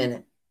just a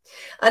minute.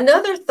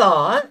 Another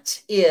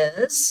thought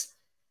is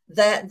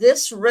that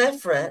this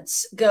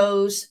reference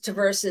goes to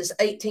verses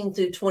 18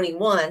 through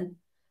 21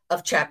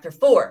 of chapter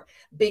 4,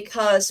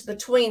 because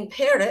between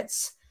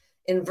Peretz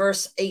in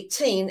verse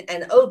 18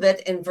 and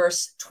Obed in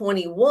verse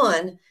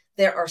 21,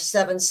 there are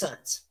 7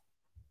 sons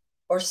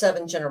or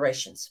 7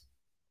 generations.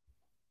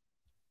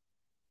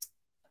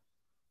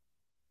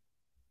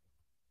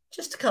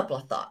 Just a couple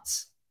of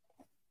thoughts.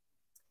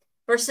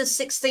 Verses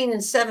 16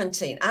 and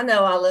 17. I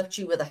know I left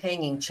you with a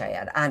hanging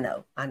chad. I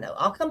know.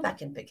 I'll come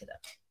back and pick it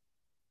up.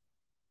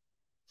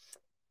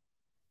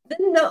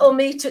 Then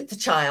Naomi took the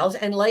child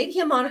and laid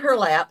him on her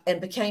lap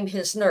and became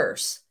his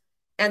nurse.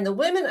 And the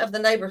women of the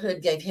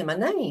neighborhood gave him a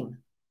name,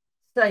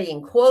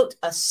 saying, quote,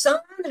 a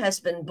son has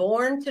been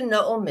born to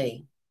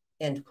Naomi,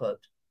 end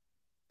quote.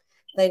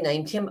 They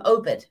named him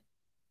Obed.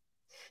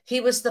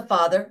 He was the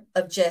father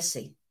of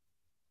Jesse,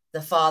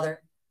 the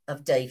father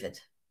of David.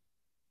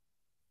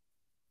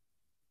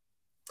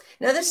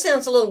 Now, this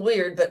sounds a little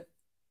weird, but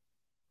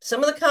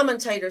some of the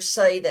commentators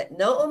say that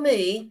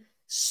Naomi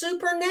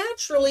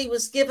supernaturally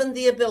was given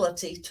the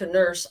ability to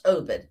nurse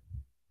Obed.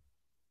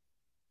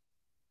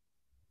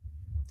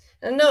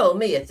 And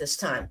Naomi at this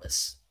time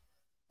was,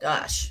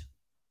 gosh,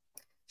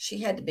 she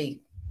had to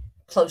be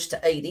close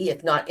to 80,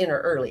 if not in her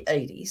early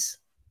 80s.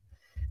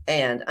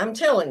 And I'm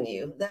telling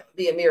you, that would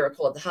be a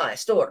miracle of the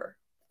highest order.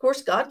 Of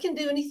course, God can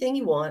do anything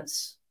he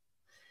wants.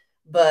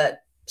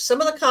 But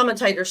some of the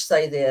commentators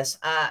say this,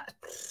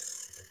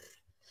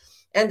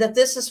 and that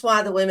this is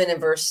why the women in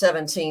verse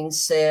 17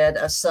 said,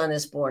 a son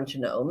is born to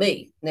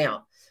Naomi.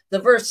 Now, the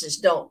verses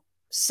don't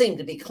seem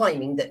to be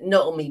claiming that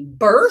Naomi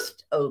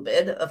birthed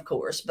Obed, of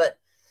course, but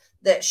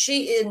that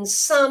she in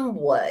some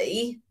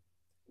way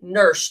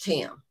nursed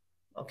him.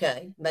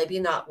 Okay, maybe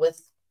not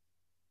with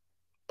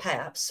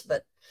paps,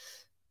 but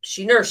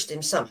she nursed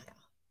him somehow,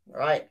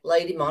 right?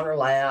 Laid him on her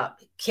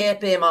lap,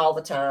 kept him all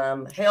the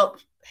time,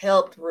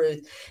 helped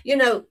Ruth. You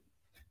know,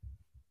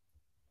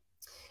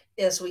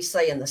 as we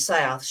say in the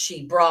South,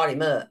 she brought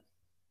him up.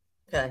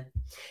 Okay.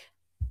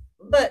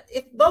 But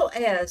if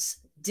Boaz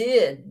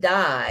did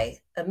die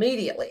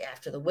immediately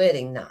after the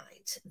wedding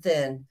night,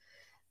 then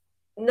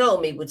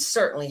Naomi would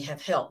certainly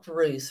have helped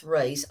Ruth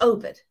raise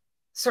Obed,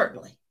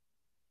 certainly.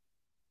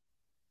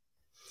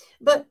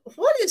 But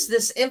what is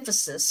this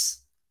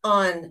emphasis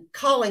on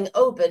calling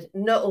Obed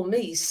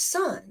Naomi's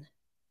son?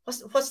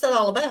 What's that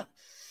all about?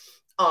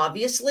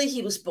 Obviously,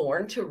 he was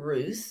born to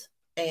Ruth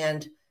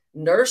and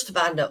nursed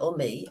by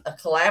Naomi, a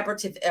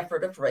collaborative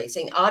effort of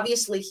raising.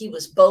 Obviously, he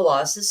was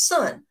Boaz's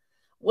son.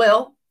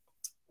 Well,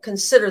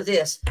 consider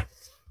this.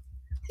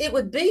 It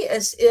would be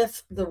as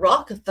if the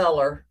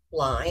Rockefeller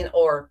line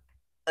or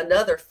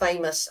another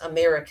famous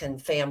American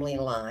family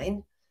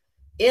line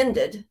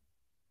ended,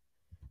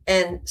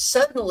 and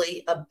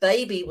suddenly a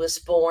baby was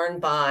born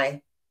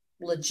by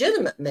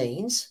legitimate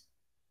means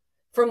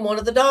from one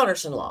of the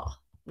daughters-in-law.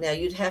 Now,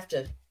 you'd have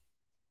to,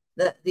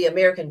 the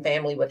American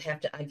family would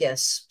have to, I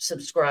guess,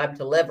 subscribe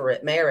to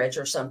levirate marriage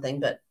or something,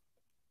 but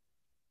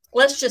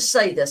let's just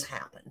say this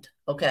happened,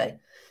 okay?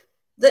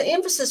 The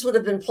emphasis would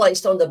have been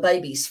placed on the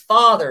baby's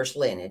father's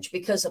lineage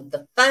because of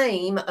the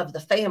fame of the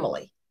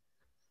family.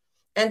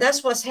 And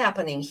that's what's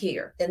happening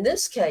here. In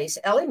this case,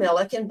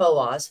 Elimelech and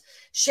Boaz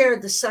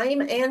shared the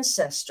same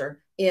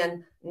ancestor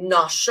in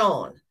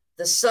Nahshon,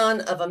 the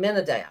son of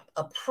Amminadab,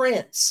 a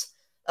prince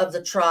of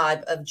the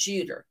tribe of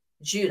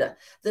Judah.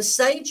 The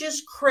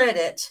sages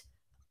credit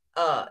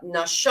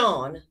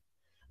Nahshon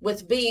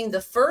with being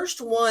the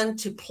first one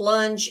to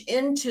plunge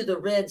into the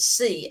Red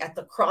Sea at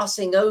the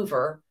crossing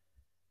over,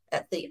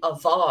 at the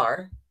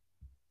Avar,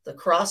 the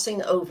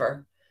crossing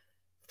over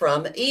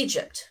from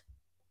Egypt.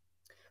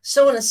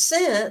 So in a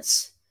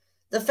sense,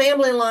 the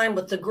family line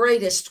with the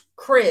greatest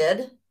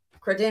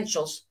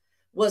credentials,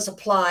 was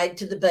applied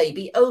to the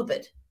baby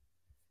Obed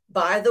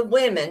by the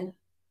women.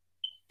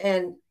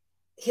 And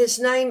his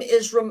name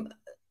is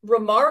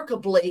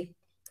remarkably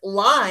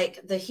like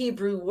the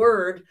Hebrew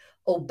word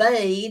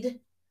obeyed,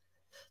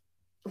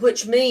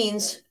 which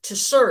means to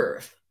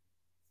serve.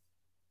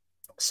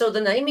 So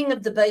the naming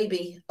of the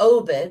baby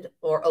Obed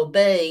or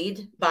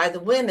obeyed by the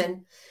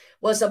women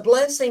was a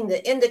blessing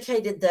that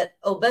indicated that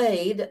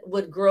Obed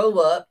would grow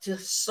up to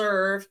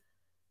serve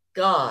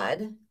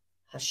God,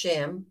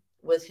 Hashem,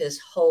 with his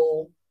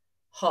whole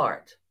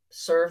heart.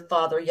 Serve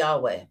Father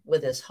Yahweh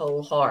with his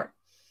whole heart.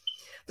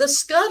 The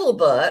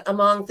scuttlebutt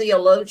among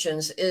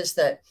theologians is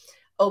that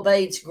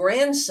Obed's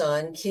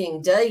grandson,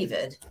 King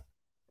David,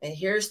 and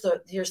here's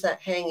that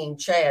hanging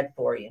chad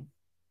for you.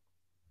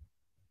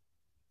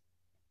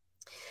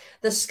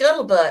 The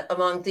scuttlebutt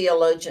among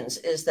theologians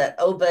is that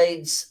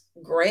Obed's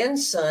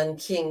grandson,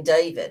 King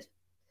David,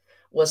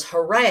 was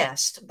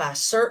harassed by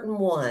certain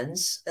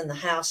ones in the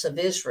house of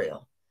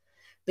Israel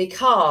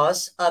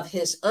because of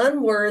his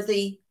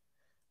unworthy,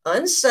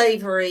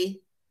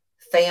 unsavory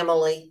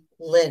family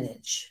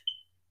lineage.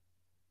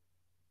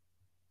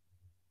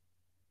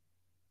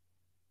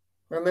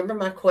 Remember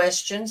my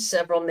question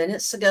several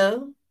minutes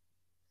ago?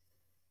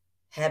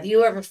 Have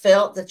you ever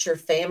felt that your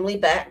family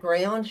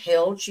background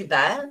held you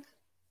back?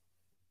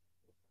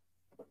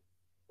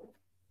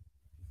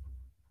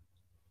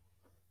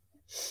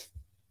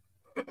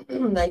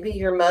 Maybe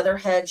your mother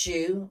had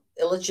you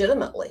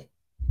illegitimately.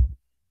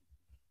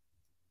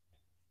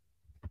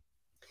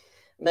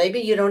 Maybe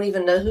you don't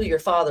even know who your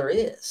father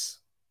is.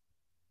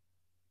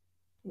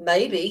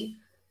 Maybe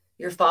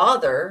your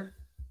father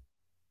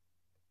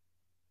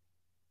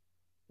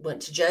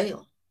went to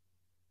jail.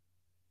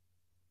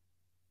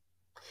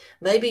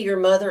 Maybe your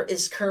mother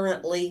is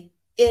currently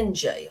in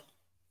jail.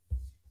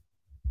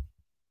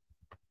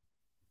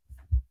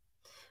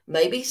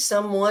 Maybe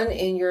someone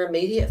in your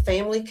immediate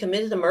family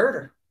committed a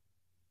murder.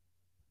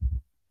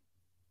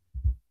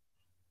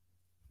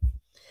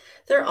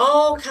 There are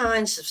all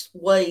kinds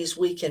of ways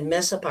we can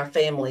mess up our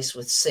families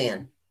with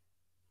sin.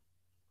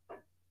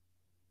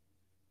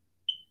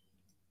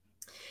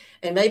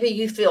 And maybe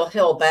you feel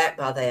held back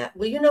by that.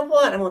 Well, you know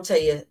what? I'm going to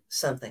tell you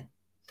something.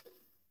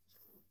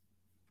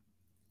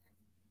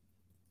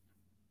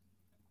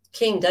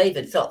 King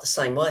David felt the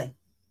same way.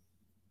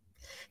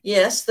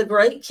 Yes, the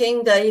great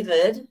King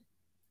David,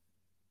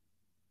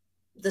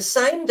 the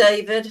same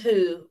David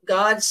who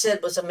God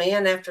said was a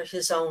man after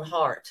his own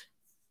heart.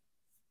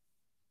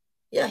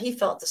 Yeah, he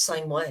felt the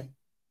same way.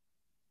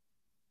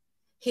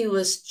 He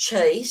was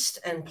chased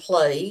and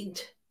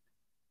plagued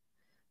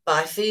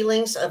by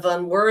feelings of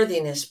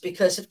unworthiness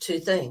because of two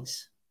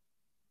things.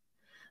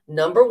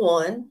 Number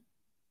one,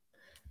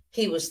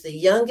 he was the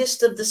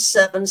youngest of the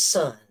 7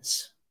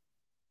 sons.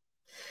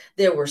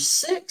 There were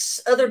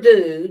 6 other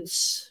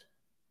dudes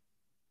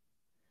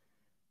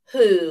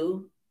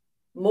who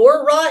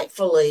more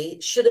rightfully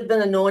should have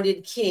been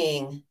anointed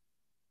king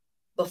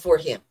before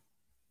him.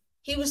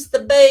 He was the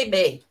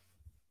baby.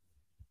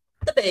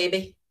 The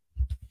baby.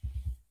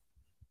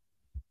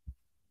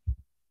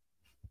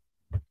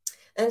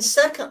 And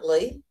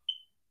secondly,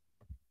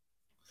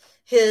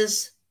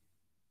 his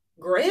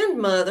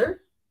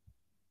grandmother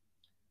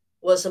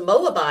was a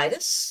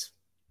Moabitess.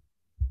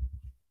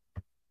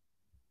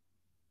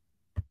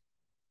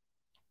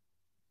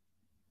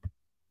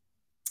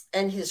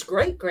 And his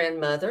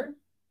great-grandmother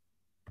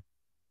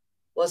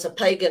was a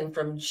pagan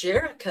from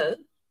Jericho.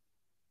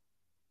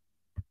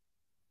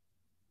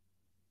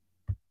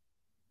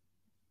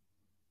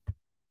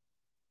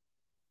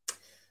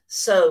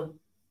 So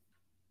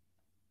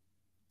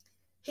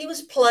he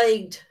was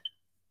plagued,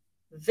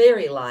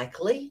 very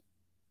likely,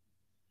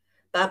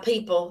 by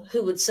people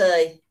who would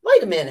say,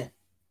 wait a minute,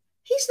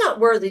 he's not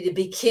worthy to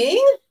be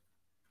king.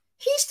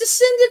 He's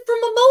descended from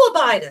a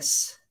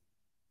Moabitess.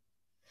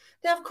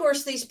 Now, of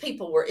course, these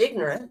people were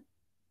ignorant,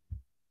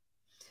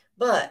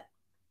 but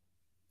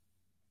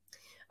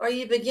are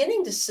you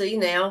beginning to see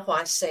now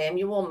why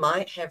Samuel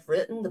might have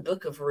written the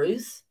book of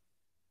Ruth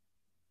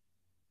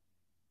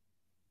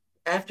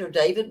after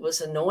David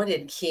was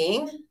anointed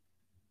king?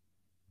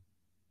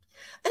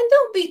 And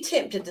don't be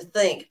tempted to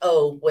think,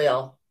 oh,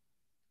 well,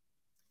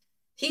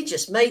 he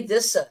just made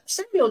this up.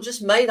 Samuel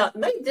just made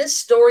this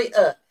story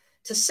up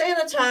to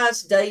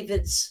sanitize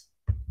David's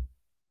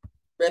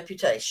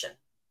reputation.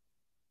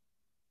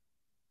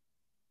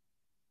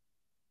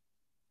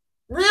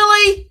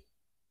 Really?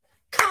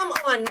 Come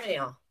on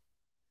now.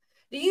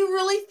 Do you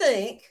really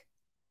think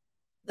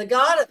the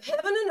God of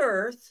heaven and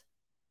earth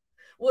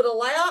would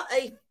allow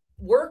a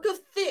work of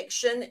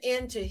fiction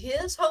into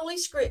his holy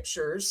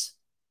scriptures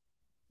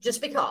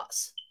just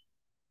because?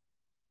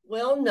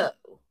 Well, no,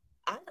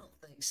 I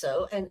don't think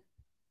so. And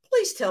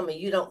please tell me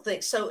you don't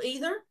think so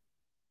either.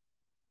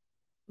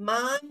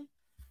 My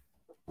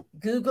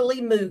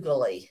googly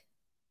moogly.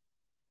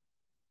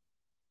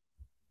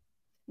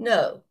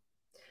 No,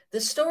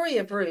 the story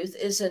of Ruth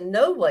is in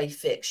no way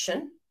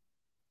fiction.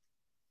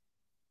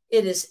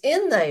 It is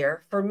in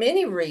there for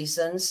many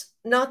reasons,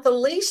 not the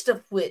least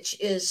of which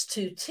is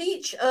to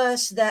teach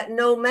us that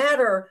no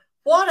matter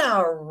what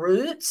our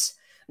roots,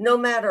 no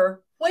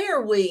matter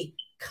where we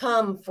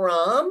come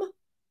from,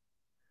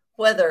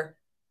 whether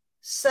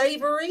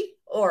savory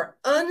or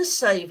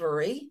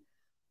unsavory,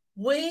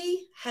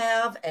 we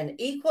have an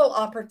equal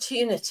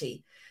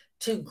opportunity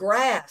to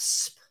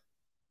grasp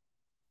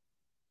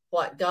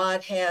what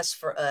God has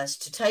for us,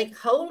 to take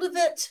hold of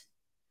it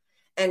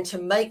and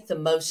to make the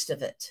most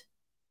of it.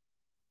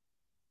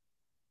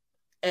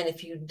 And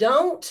if you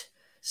don't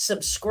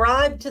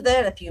subscribe to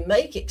that, if you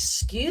make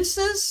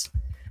excuses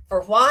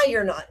for why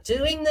you're not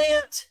doing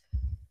that,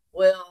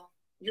 well,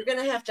 you're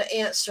going to have to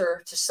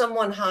answer to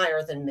someone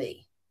higher than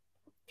me.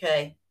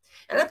 Okay?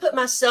 And I put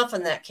myself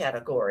in that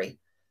category.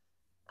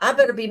 I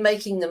better be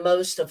making the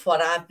most of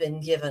what I've been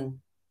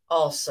given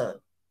also,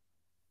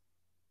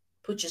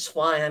 which is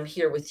why I'm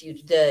here with you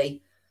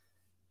today,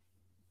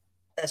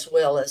 as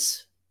well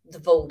as the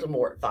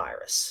Voldemort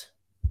virus.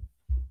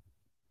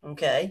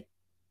 Okay?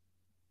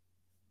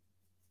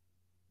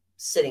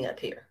 Sitting up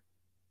here,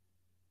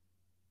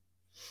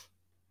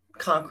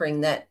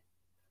 conquering that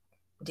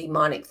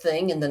demonic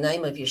thing in the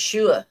name of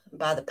Yeshua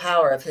by the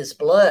power of his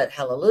blood.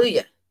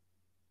 Hallelujah.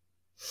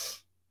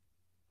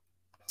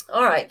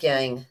 All right,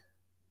 gang.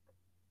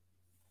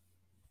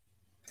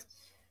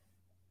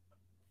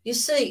 You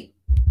see,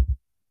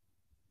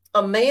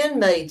 a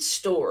man-made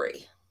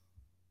story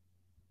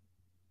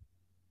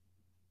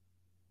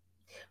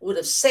would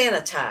have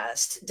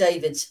sanitized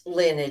David's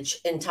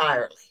lineage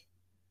entirely.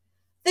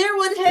 There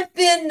would have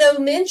been no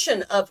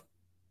mention of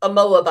a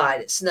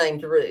Moabitess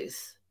named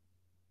Ruth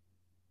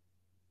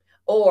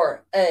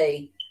or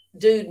a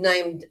dude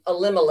named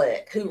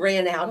Elimelech who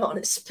ran out on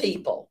his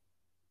people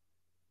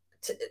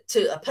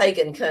to a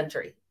pagan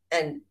country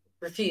and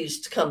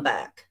refused to come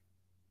back.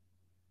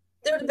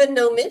 There would have been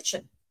no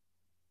mention.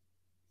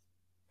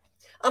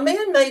 A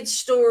man-made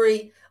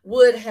story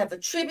would have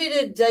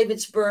attributed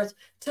David's birth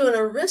to an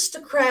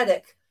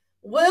aristocratic,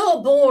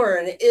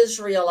 well-born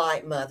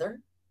Israelite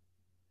mother,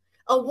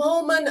 a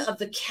woman of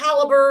the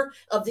caliber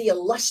of the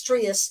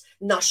illustrious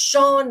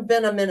Nahshon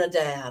ben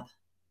Amminadab.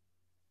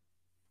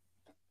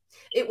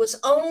 It was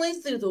only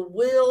through the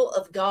will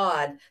of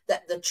God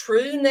that the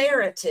true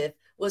narrative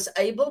was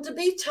able to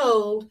be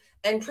told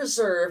and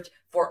preserved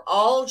for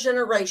all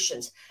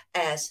generations,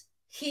 as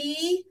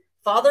he,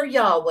 Father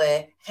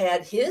Yahweh,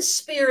 had his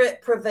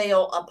spirit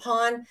prevail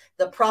upon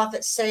the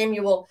prophet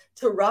Samuel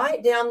to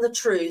write down the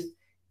truth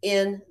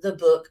in the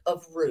book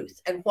of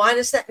Ruth. And why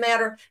does that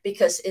matter?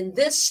 Because in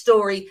this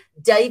story,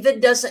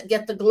 David doesn't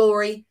get the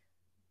glory,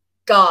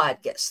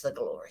 God gets the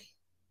glory.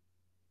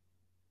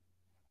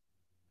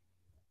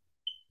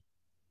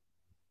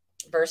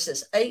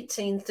 Verses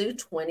 18 through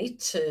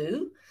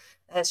 22,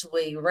 as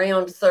we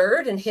round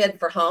third and head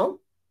for home.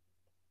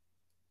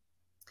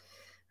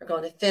 We're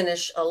going to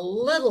finish a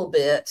little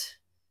bit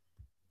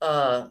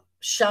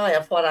shy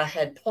of what I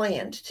had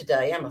planned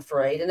today, I'm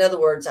afraid. In other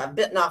words, I've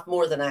bitten off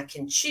more than I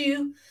can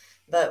chew,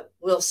 but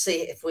we'll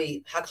see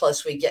how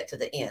close we get to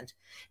the end.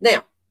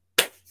 Now,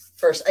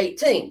 verse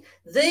 18,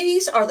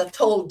 these are the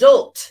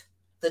Toldot,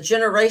 the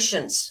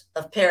generations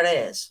of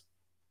Perez.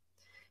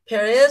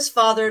 Perez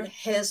fathered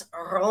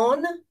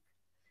Hezron.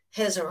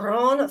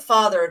 Hezron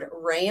fathered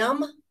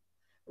Ram.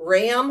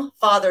 Ram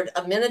fathered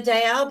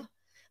Amminadab.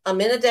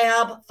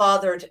 Amminadab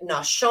fathered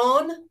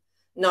Nahshon.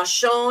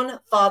 Nahshon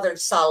fathered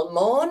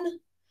Salmon.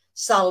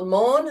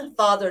 Salmon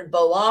fathered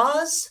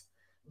Boaz.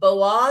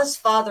 Boaz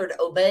fathered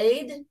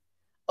Obed.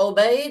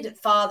 Obed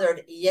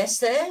fathered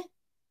Yeseh,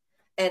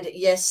 and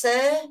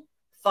Yeseh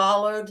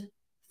fathered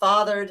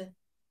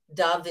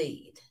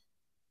David.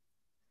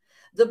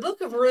 The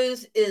book of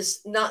Ruth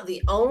is not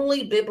the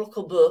only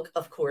biblical book,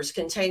 of course,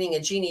 containing a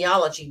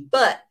genealogy,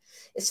 but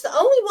it's the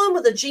only one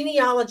with a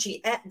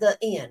genealogy at the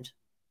end.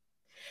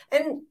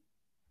 And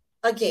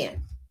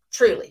again,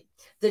 truly,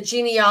 the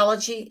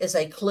genealogy is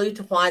a clue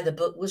to why the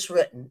book was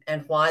written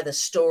and why the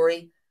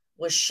story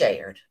was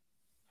shared.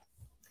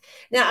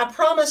 Now, I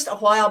promised a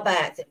while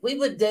back that we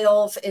would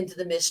delve into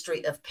the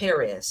mystery of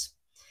Perez.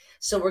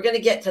 So we're going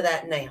to get to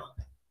that now.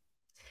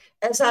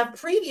 As I've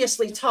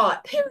previously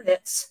taught,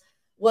 Perez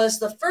was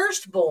the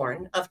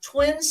firstborn of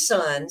twin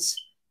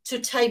sons to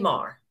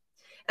Tamar,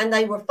 and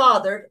they were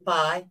fathered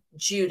by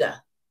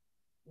Judah,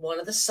 one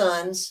of the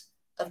sons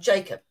of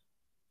Jacob,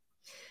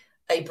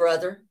 a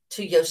brother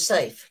to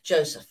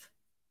Joseph.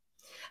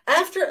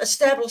 After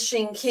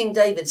establishing King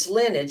David's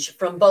lineage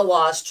from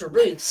Boaz to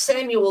Ruth,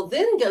 Samuel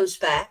then goes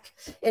back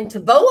into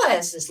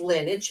Boaz's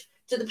lineage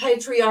to the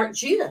patriarch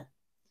Judah.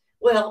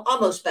 Well,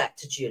 almost back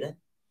to Judah,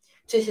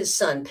 to his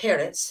son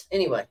Perez.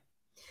 Anyway,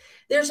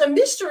 there's a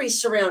mystery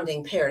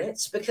surrounding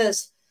Perez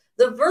because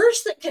the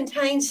verse that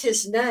contains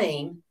his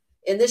name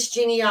in this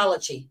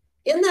genealogy,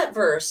 in that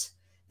verse,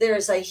 there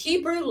is a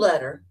Hebrew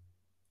letter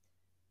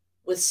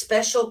with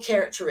special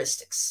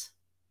characteristics.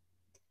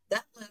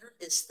 That letter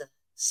is the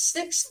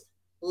 6th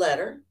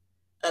letter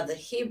of the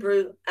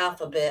Hebrew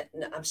alphabet.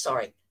 No, I'm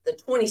sorry, the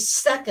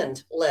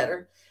 22nd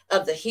letter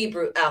of the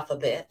Hebrew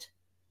alphabet.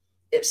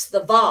 It's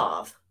the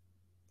Vav,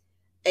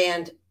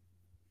 and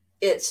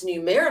its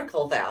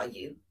numerical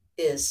value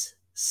is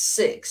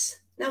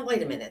 6. Now,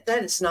 wait a minute.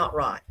 That is not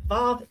right.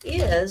 Vav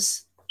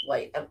is,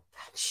 wait,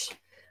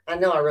 I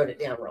know I wrote it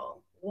down wrong.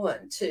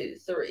 1, 2,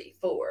 3,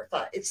 4,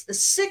 5. It's the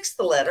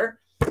 6th letter.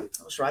 I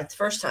was right the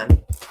first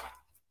time.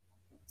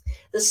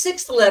 The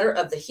 6th letter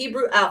of the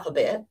Hebrew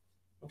alphabet,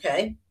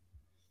 okay?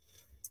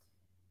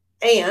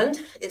 And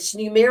its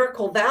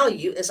numerical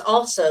value is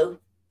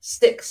also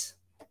 6.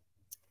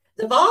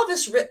 The Vav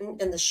is written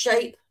in the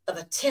shape of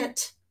a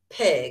tent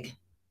peg.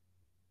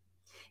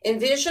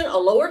 Envision a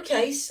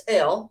lowercase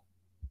l,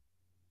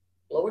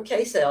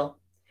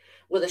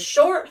 with a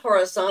short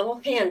horizontal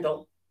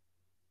handle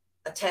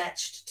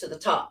attached to the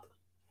top.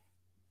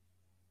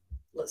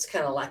 Looks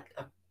kind of like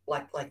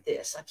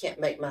this. I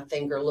can't make my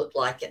finger look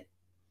like it.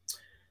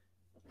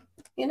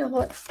 You know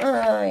what?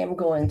 I am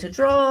going to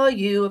draw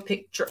you a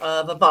picture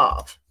of a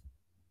Vav.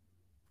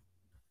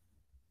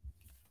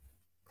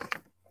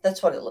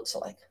 That's what it looks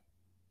like.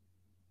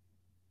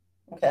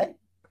 Okay.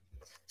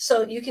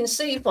 So you can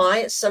see why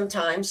it's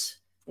sometimes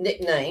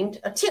nicknamed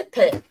a tent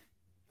peg,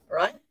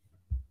 right?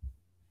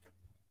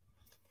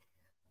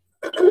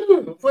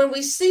 When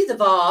we see the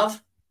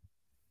Vav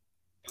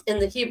in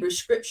the Hebrew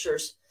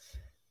scriptures,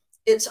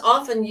 it's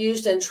often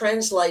used and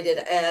translated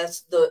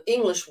as the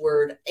English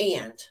word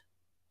and,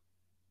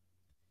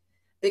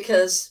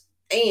 because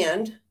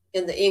and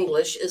in the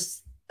English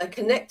is a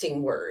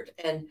connecting word,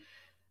 and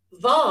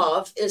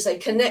Vav is a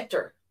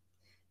connector.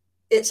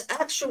 Its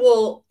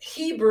actual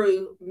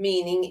Hebrew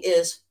meaning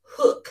is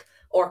hook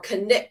or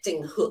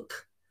connecting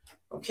hook,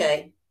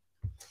 okay?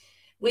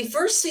 We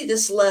first see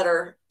this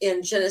letter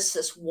in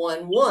Genesis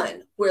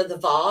 1:1, where the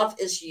Vav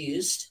is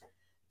used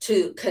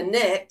to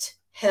connect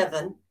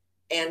heaven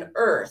and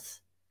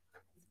earth.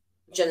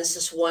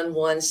 Genesis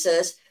 1:1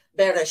 says,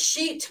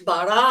 Bereshit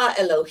bara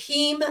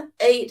Elohim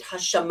et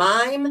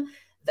hashamayim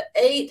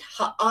ve'et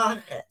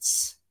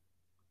haaretz.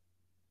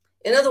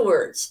 In other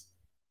words,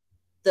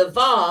 the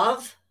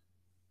Vav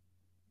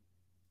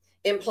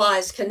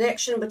implies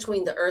connection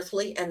between the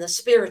earthly and the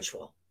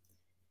spiritual.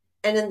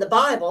 And in the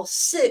Bible,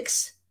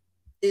 6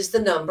 is the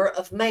number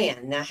of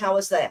man. Now, how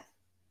is that?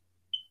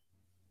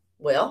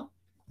 Well,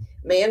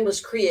 man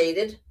was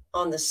created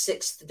on the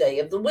 6th day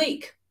of the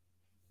week.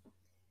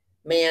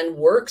 Man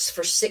works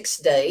for 6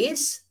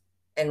 days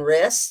and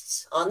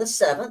rests on the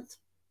 7th.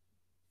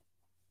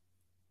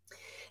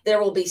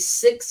 There will be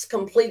 6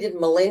 completed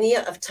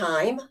millennia of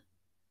time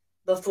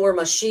before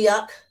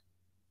Mashiach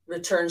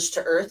returns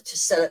to earth to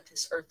set up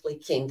his earthly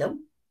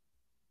kingdom.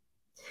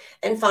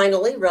 And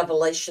finally,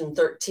 Revelation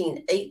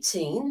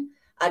 13:18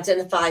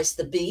 identifies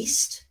the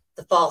beast,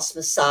 the false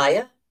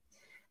Messiah,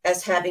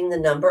 as having the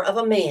number of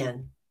a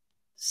man,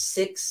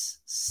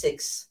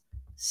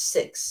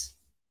 666.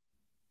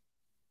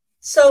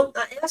 So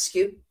I ask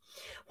you,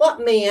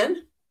 what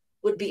man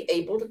would be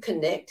able to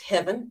connect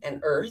heaven and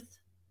earth?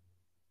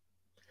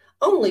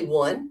 Only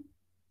one,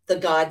 the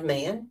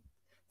God-man,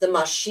 the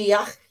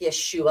Mashiach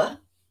Yeshua,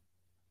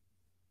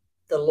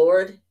 the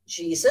Lord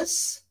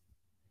Jesus.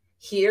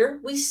 Here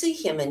we see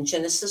him in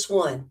Genesis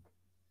 1,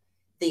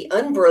 the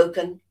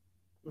unbroken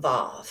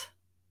Vav.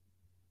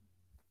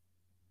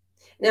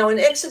 Now in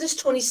Exodus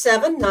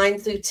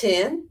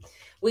 27:9-10,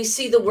 we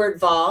see the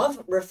word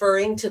Vav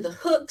referring to the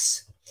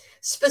hooks,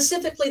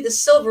 specifically the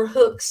silver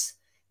hooks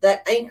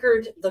that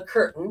anchored the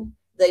curtain,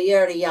 the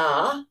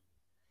Yeriah,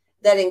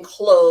 that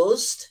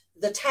enclosed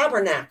the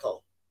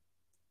tabernacle,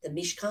 the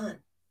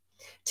Mishkan.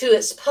 to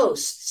its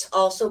posts,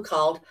 also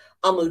called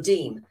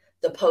amudim.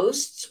 The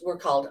posts were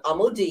called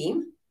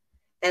amudim,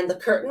 and the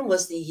curtain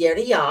was the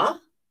yeriyah.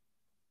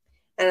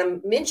 And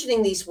I'm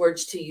mentioning these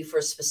words to you for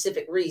a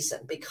specific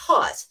reason,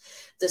 because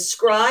the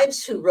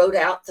scribes who wrote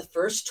out the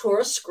first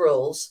Torah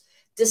scrolls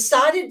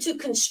decided to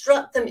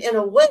construct them in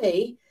a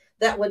way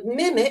that would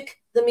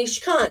mimic the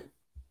Mishkan,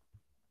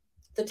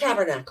 the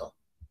tabernacle.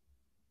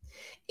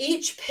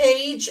 Each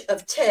page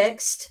of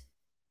text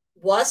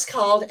was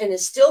called, and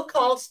is still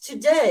called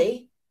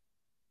today,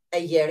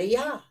 a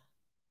yeriyah.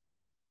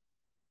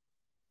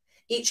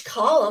 Each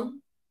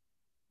column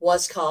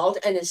was called,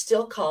 and is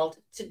still called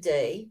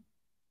today,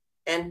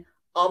 an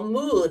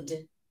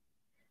amud.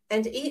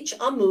 And each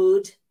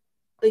amud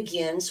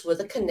begins with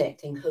a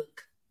connecting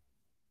hook,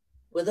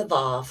 with a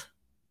vav.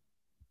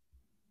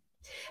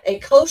 A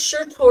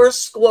kosher Torah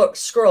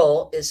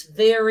scroll is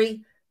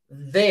very,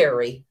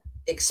 very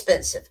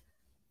expensive.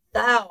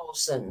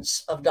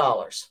 Thousands of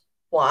dollars.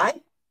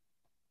 Why?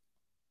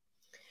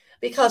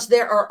 Because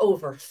there are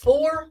over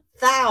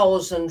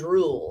 4,000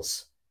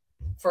 rules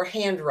for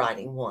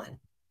handwriting one.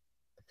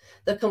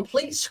 The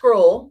complete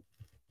scroll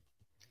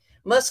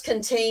must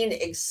contain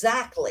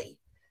exactly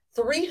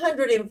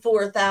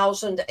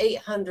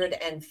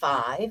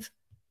 304,805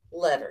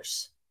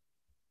 letters,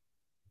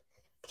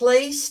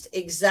 placed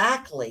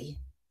exactly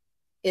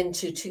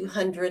into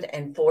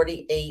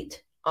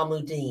 248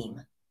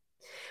 amudim.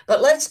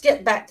 But let's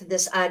get back to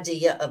this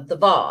idea of the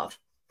vav.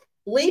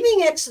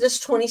 Leaving Exodus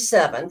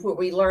 27, where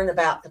we learn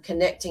about the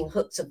connecting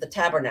hooks of the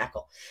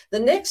tabernacle, the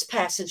next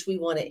passage we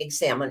want to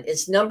examine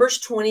is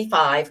Numbers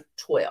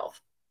 25:12.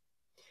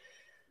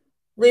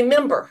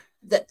 Remember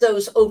that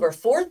those over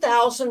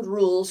 4,000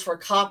 rules for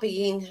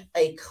copying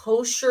a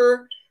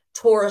kosher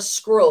Torah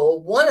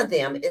scroll, one of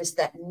them is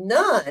that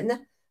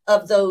none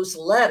of those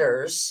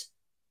letters,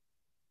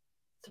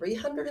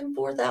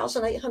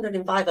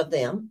 304,805 of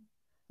them,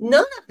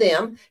 none of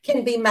them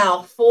can be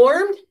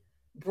malformed,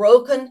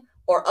 broken,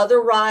 or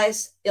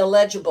otherwise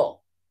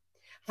illegible.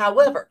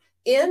 However,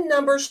 in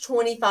Numbers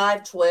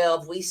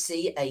 25:12, we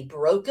see a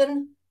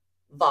broken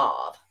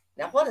vav.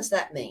 Now, what does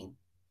that mean?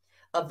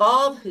 A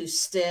vav whose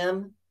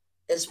stem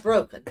is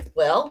broken.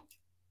 Well,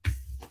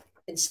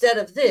 instead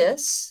of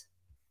this,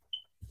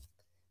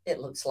 it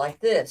looks like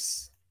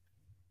this.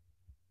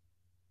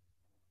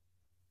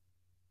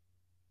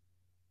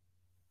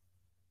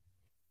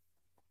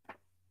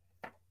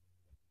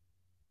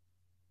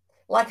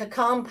 Like a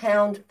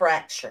compound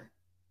fracture.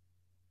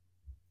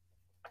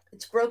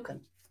 It's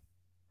broken.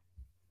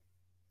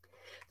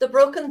 The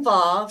broken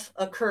vav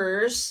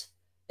occurs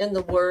in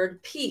the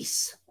word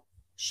peace,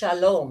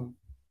 shalom,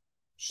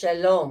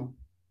 shalom.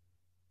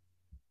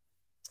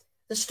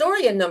 The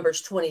story in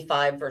Numbers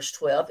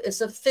 25:12 is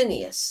of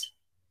Phinehas,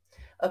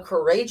 a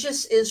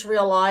courageous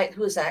Israelite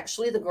who is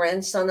actually the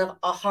grandson of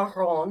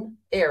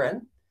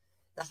Aaron,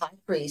 the high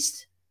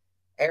priest.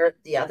 Aaron,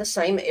 the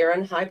same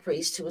Aaron, high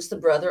priest, who was the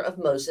brother of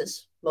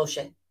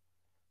Moshe.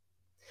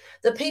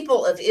 The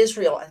people of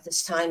Israel at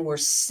this time were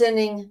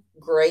sinning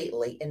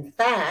greatly. In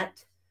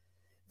fact,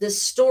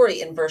 this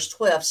story in verse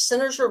 12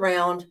 centers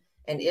around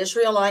an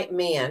Israelite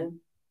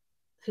man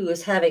who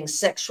is having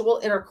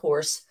sexual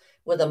intercourse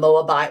with a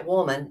Moabite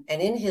woman.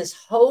 And in his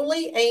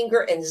holy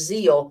anger and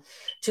zeal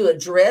to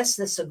address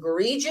this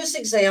egregious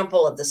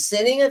example of the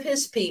sinning of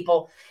his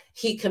people,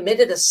 he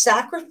committed a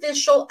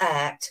sacrificial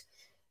act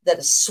that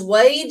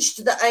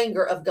assuaged the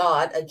anger of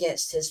God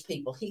against his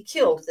people. He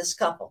killed this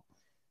couple.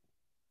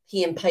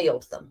 He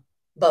impaled them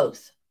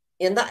both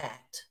in the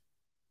act.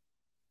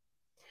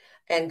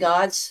 And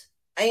God's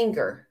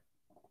anger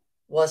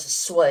was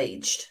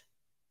assuaged.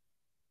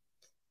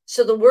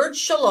 So the word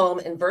shalom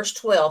in verse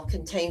 12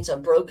 contains a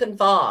broken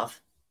vav.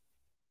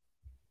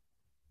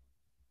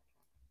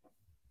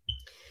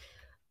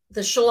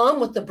 The shalom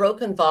with the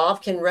broken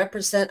vav can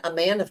represent a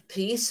man of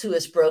peace who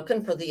is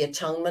broken for the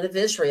atonement of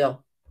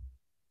Israel.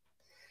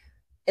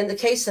 In the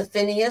case of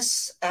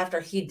Phinehas,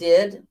 after he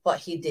did what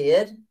he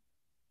did,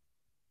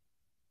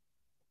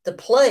 the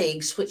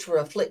plagues which were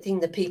afflicting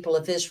the people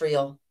of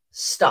Israel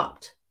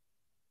stopped.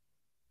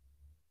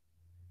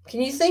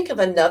 Can you think of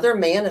another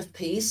man of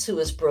peace who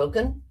is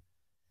broken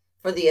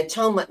for the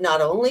atonement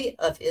not only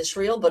of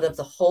Israel, but of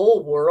the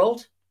whole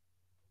world?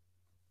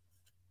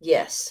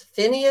 Yes,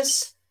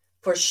 Phinehas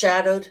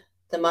foreshadowed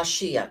the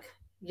Mashiach,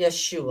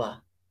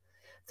 Yeshua,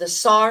 the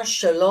Sar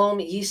Shalom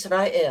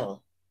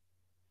Yisrael,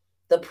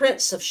 the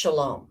Prince of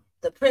Shalom,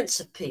 the Prince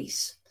of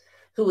Peace,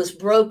 who was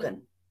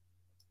broken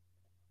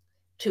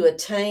to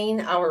attain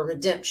our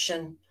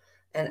redemption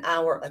and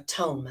our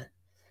atonement.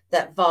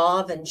 That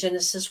vav in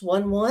Genesis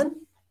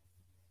 1:1,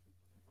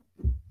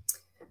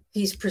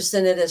 he's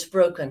presented as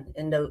broken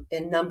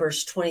in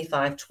Numbers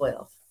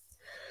 25:12.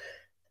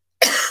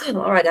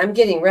 All right, I'm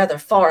getting rather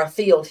far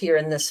afield here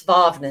in this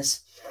vavness,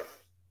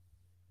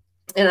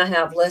 and I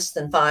have less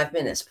than 5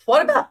 minutes.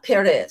 What about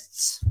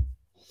Peretz?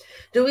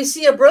 Do we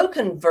see a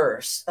broken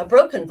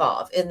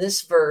vav in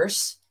this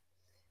verse,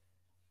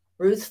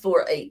 Ruth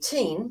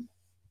 4:18,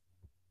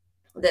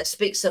 that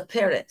speaks of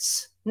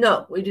Peretz?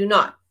 No, we do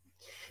not.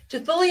 To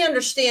fully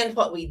understand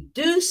what we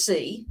do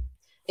see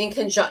in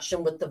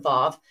conjunction with the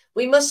Vav,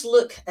 we must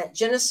look at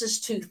Genesis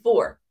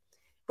 2:4,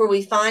 where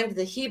we find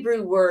the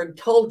Hebrew word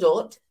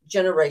toldot,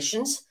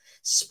 generations,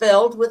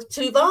 spelled with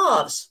two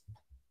Vavs.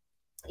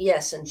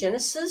 Yes, in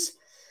Genesis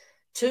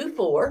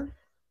 2:4,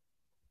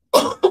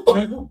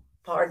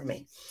 pardon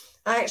me,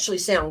 I actually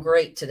sound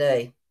great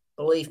today,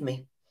 believe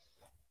me.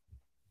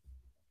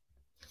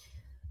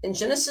 In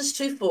Genesis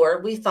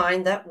 2:4, we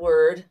find that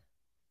word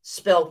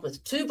spelled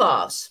with two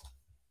Vavs,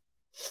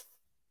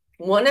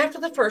 one after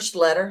the first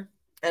letter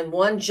and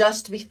one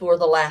just before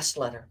the last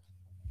letter.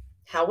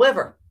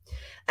 However,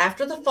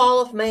 after the fall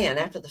of man,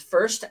 after the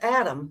first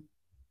Adam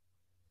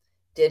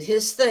did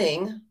his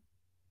thing,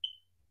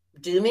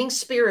 dooming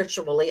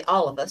spiritually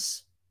all of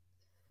us,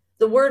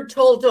 the word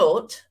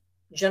toldot,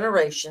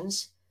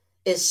 generations,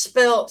 is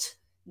spelt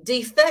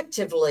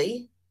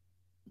defectively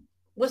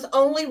with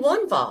only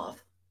one Vav,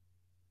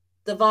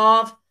 the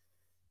Vav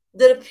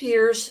that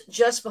appears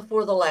just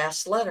before the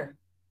last letter.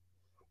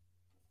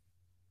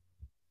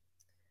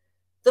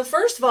 The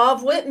first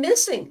Vav went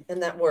missing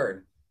in that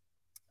word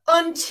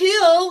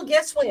until,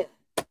 guess when?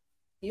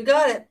 You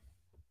got it.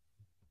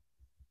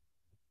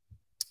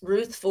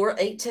 Ruth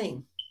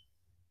 4:18,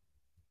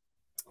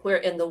 where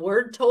in the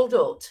word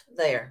toldot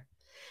there,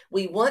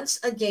 we once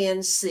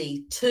again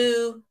see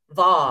two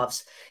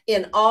Vavs.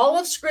 In all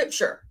of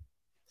Scripture,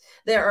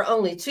 there are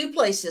only two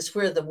places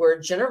where the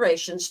word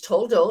generations,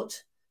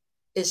 toldot,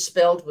 is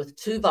spelled with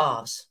two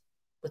Vavs,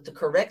 with the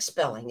correct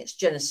spelling. It's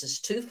Genesis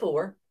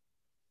 2:4,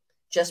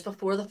 just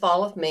before the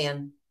fall of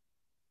man,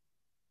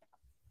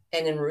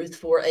 and in Ruth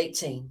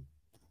 4:18.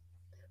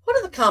 What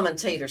do the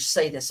commentators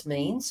say this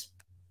means?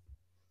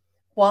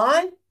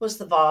 Why was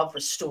the Vav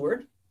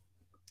restored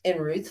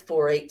in Ruth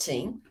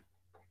 4:18?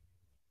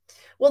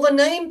 Well, the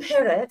name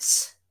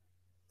Peretz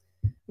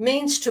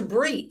means to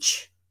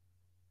breach,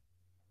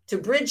 to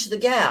bridge the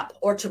gap,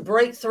 or to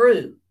break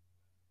through.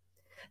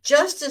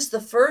 Just as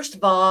the first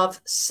Vav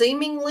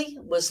seemingly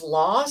was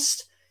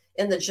lost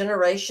in the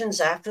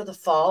generations after the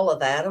fall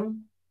of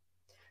Adam,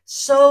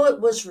 so it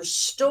was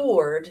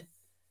restored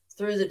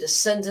through the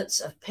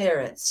descendants of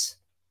Peretz,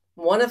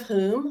 one of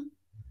whom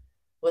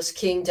was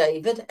King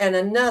David, and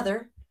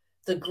another,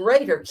 the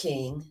greater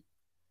king,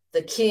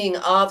 the King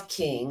of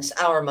Kings,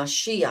 our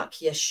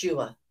Mashiach,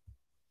 Yeshua.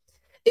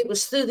 It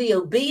was through the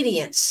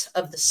obedience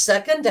of the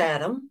second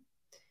Adam,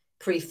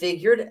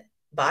 prefigured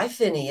by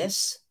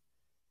Phineas,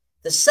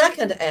 the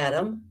second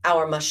Adam,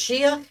 our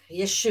Mashiach,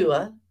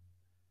 Yeshua,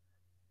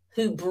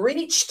 who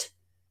breached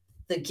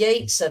the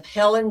gates of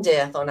hell and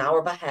death on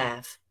our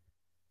behalf.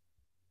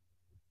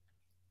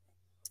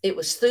 It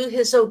was through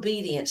his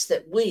obedience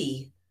that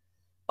we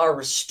are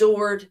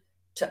restored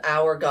to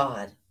our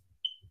God.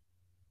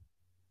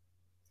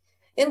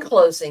 In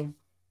closing,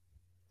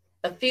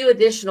 a few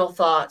additional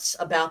thoughts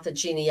about the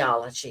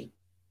genealogy.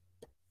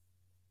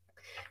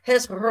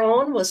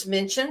 Hezron was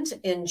mentioned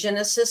in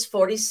Genesis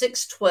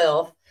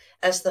 46:12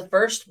 as the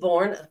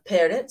firstborn of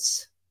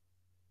Peretz.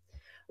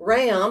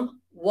 Ram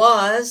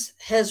was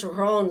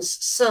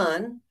Hezron's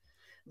son,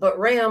 but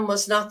Ram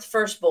was not the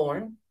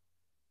firstborn.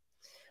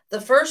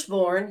 The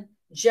firstborn,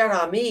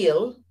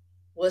 Jerahmeel,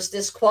 was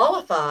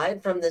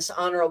disqualified from this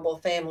honorable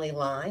family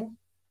line,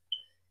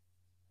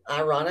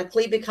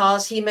 ironically,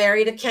 because he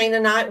married a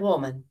Canaanite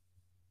woman.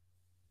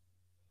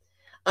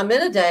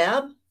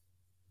 Aminadab,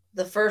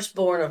 the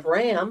firstborn of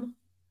Ram,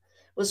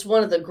 was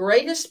one of the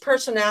greatest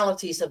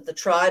personalities of the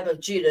tribe of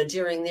Judah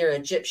during their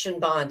Egyptian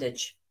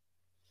bondage.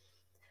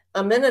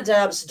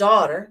 Aminadab's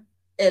daughter,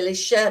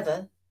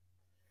 Elisheva,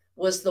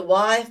 was the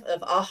wife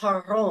of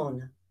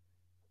Aharon,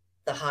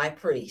 the high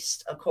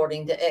priest,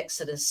 according to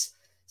Exodus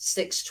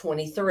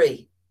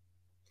 6:23.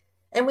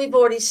 And we've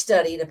already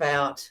studied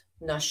about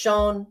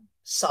Nashon,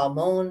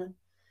 Salmon,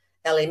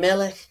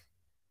 Elimelech,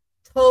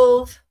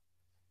 Tov,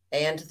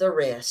 and the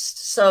rest.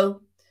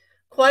 So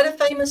quite a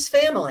famous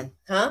family,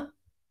 huh?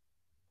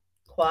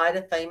 Quite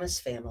a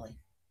famous family.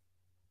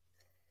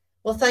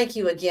 Well, thank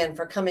you again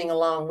for coming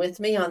along with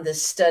me on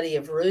this study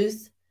of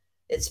Ruth.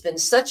 It's been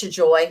such a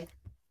joy,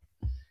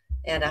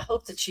 and I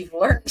hope that you've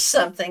learned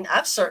something.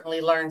 I've certainly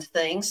learned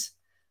things.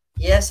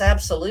 Yes,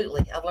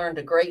 absolutely. I've learned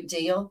a great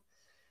deal.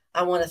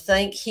 I want to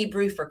thank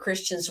Hebrew for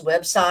Christians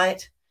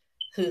website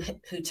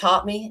who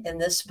taught me in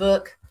this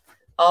book.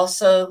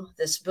 Also,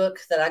 this book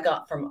that I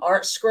got from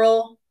Art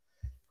Scroll,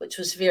 which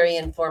was very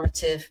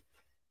informative,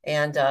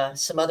 and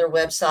some other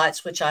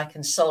websites which I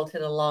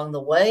consulted along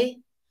the way.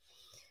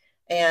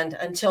 And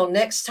until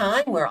next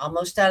time, we're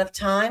almost out of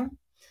time.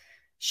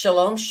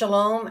 Shalom,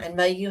 shalom, and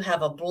may you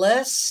have a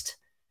blessed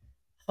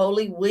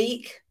Holy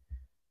Week,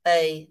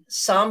 a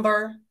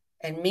somber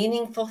and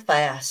meaningful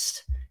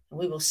fast. And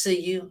we will see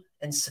you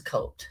in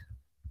Sukkot.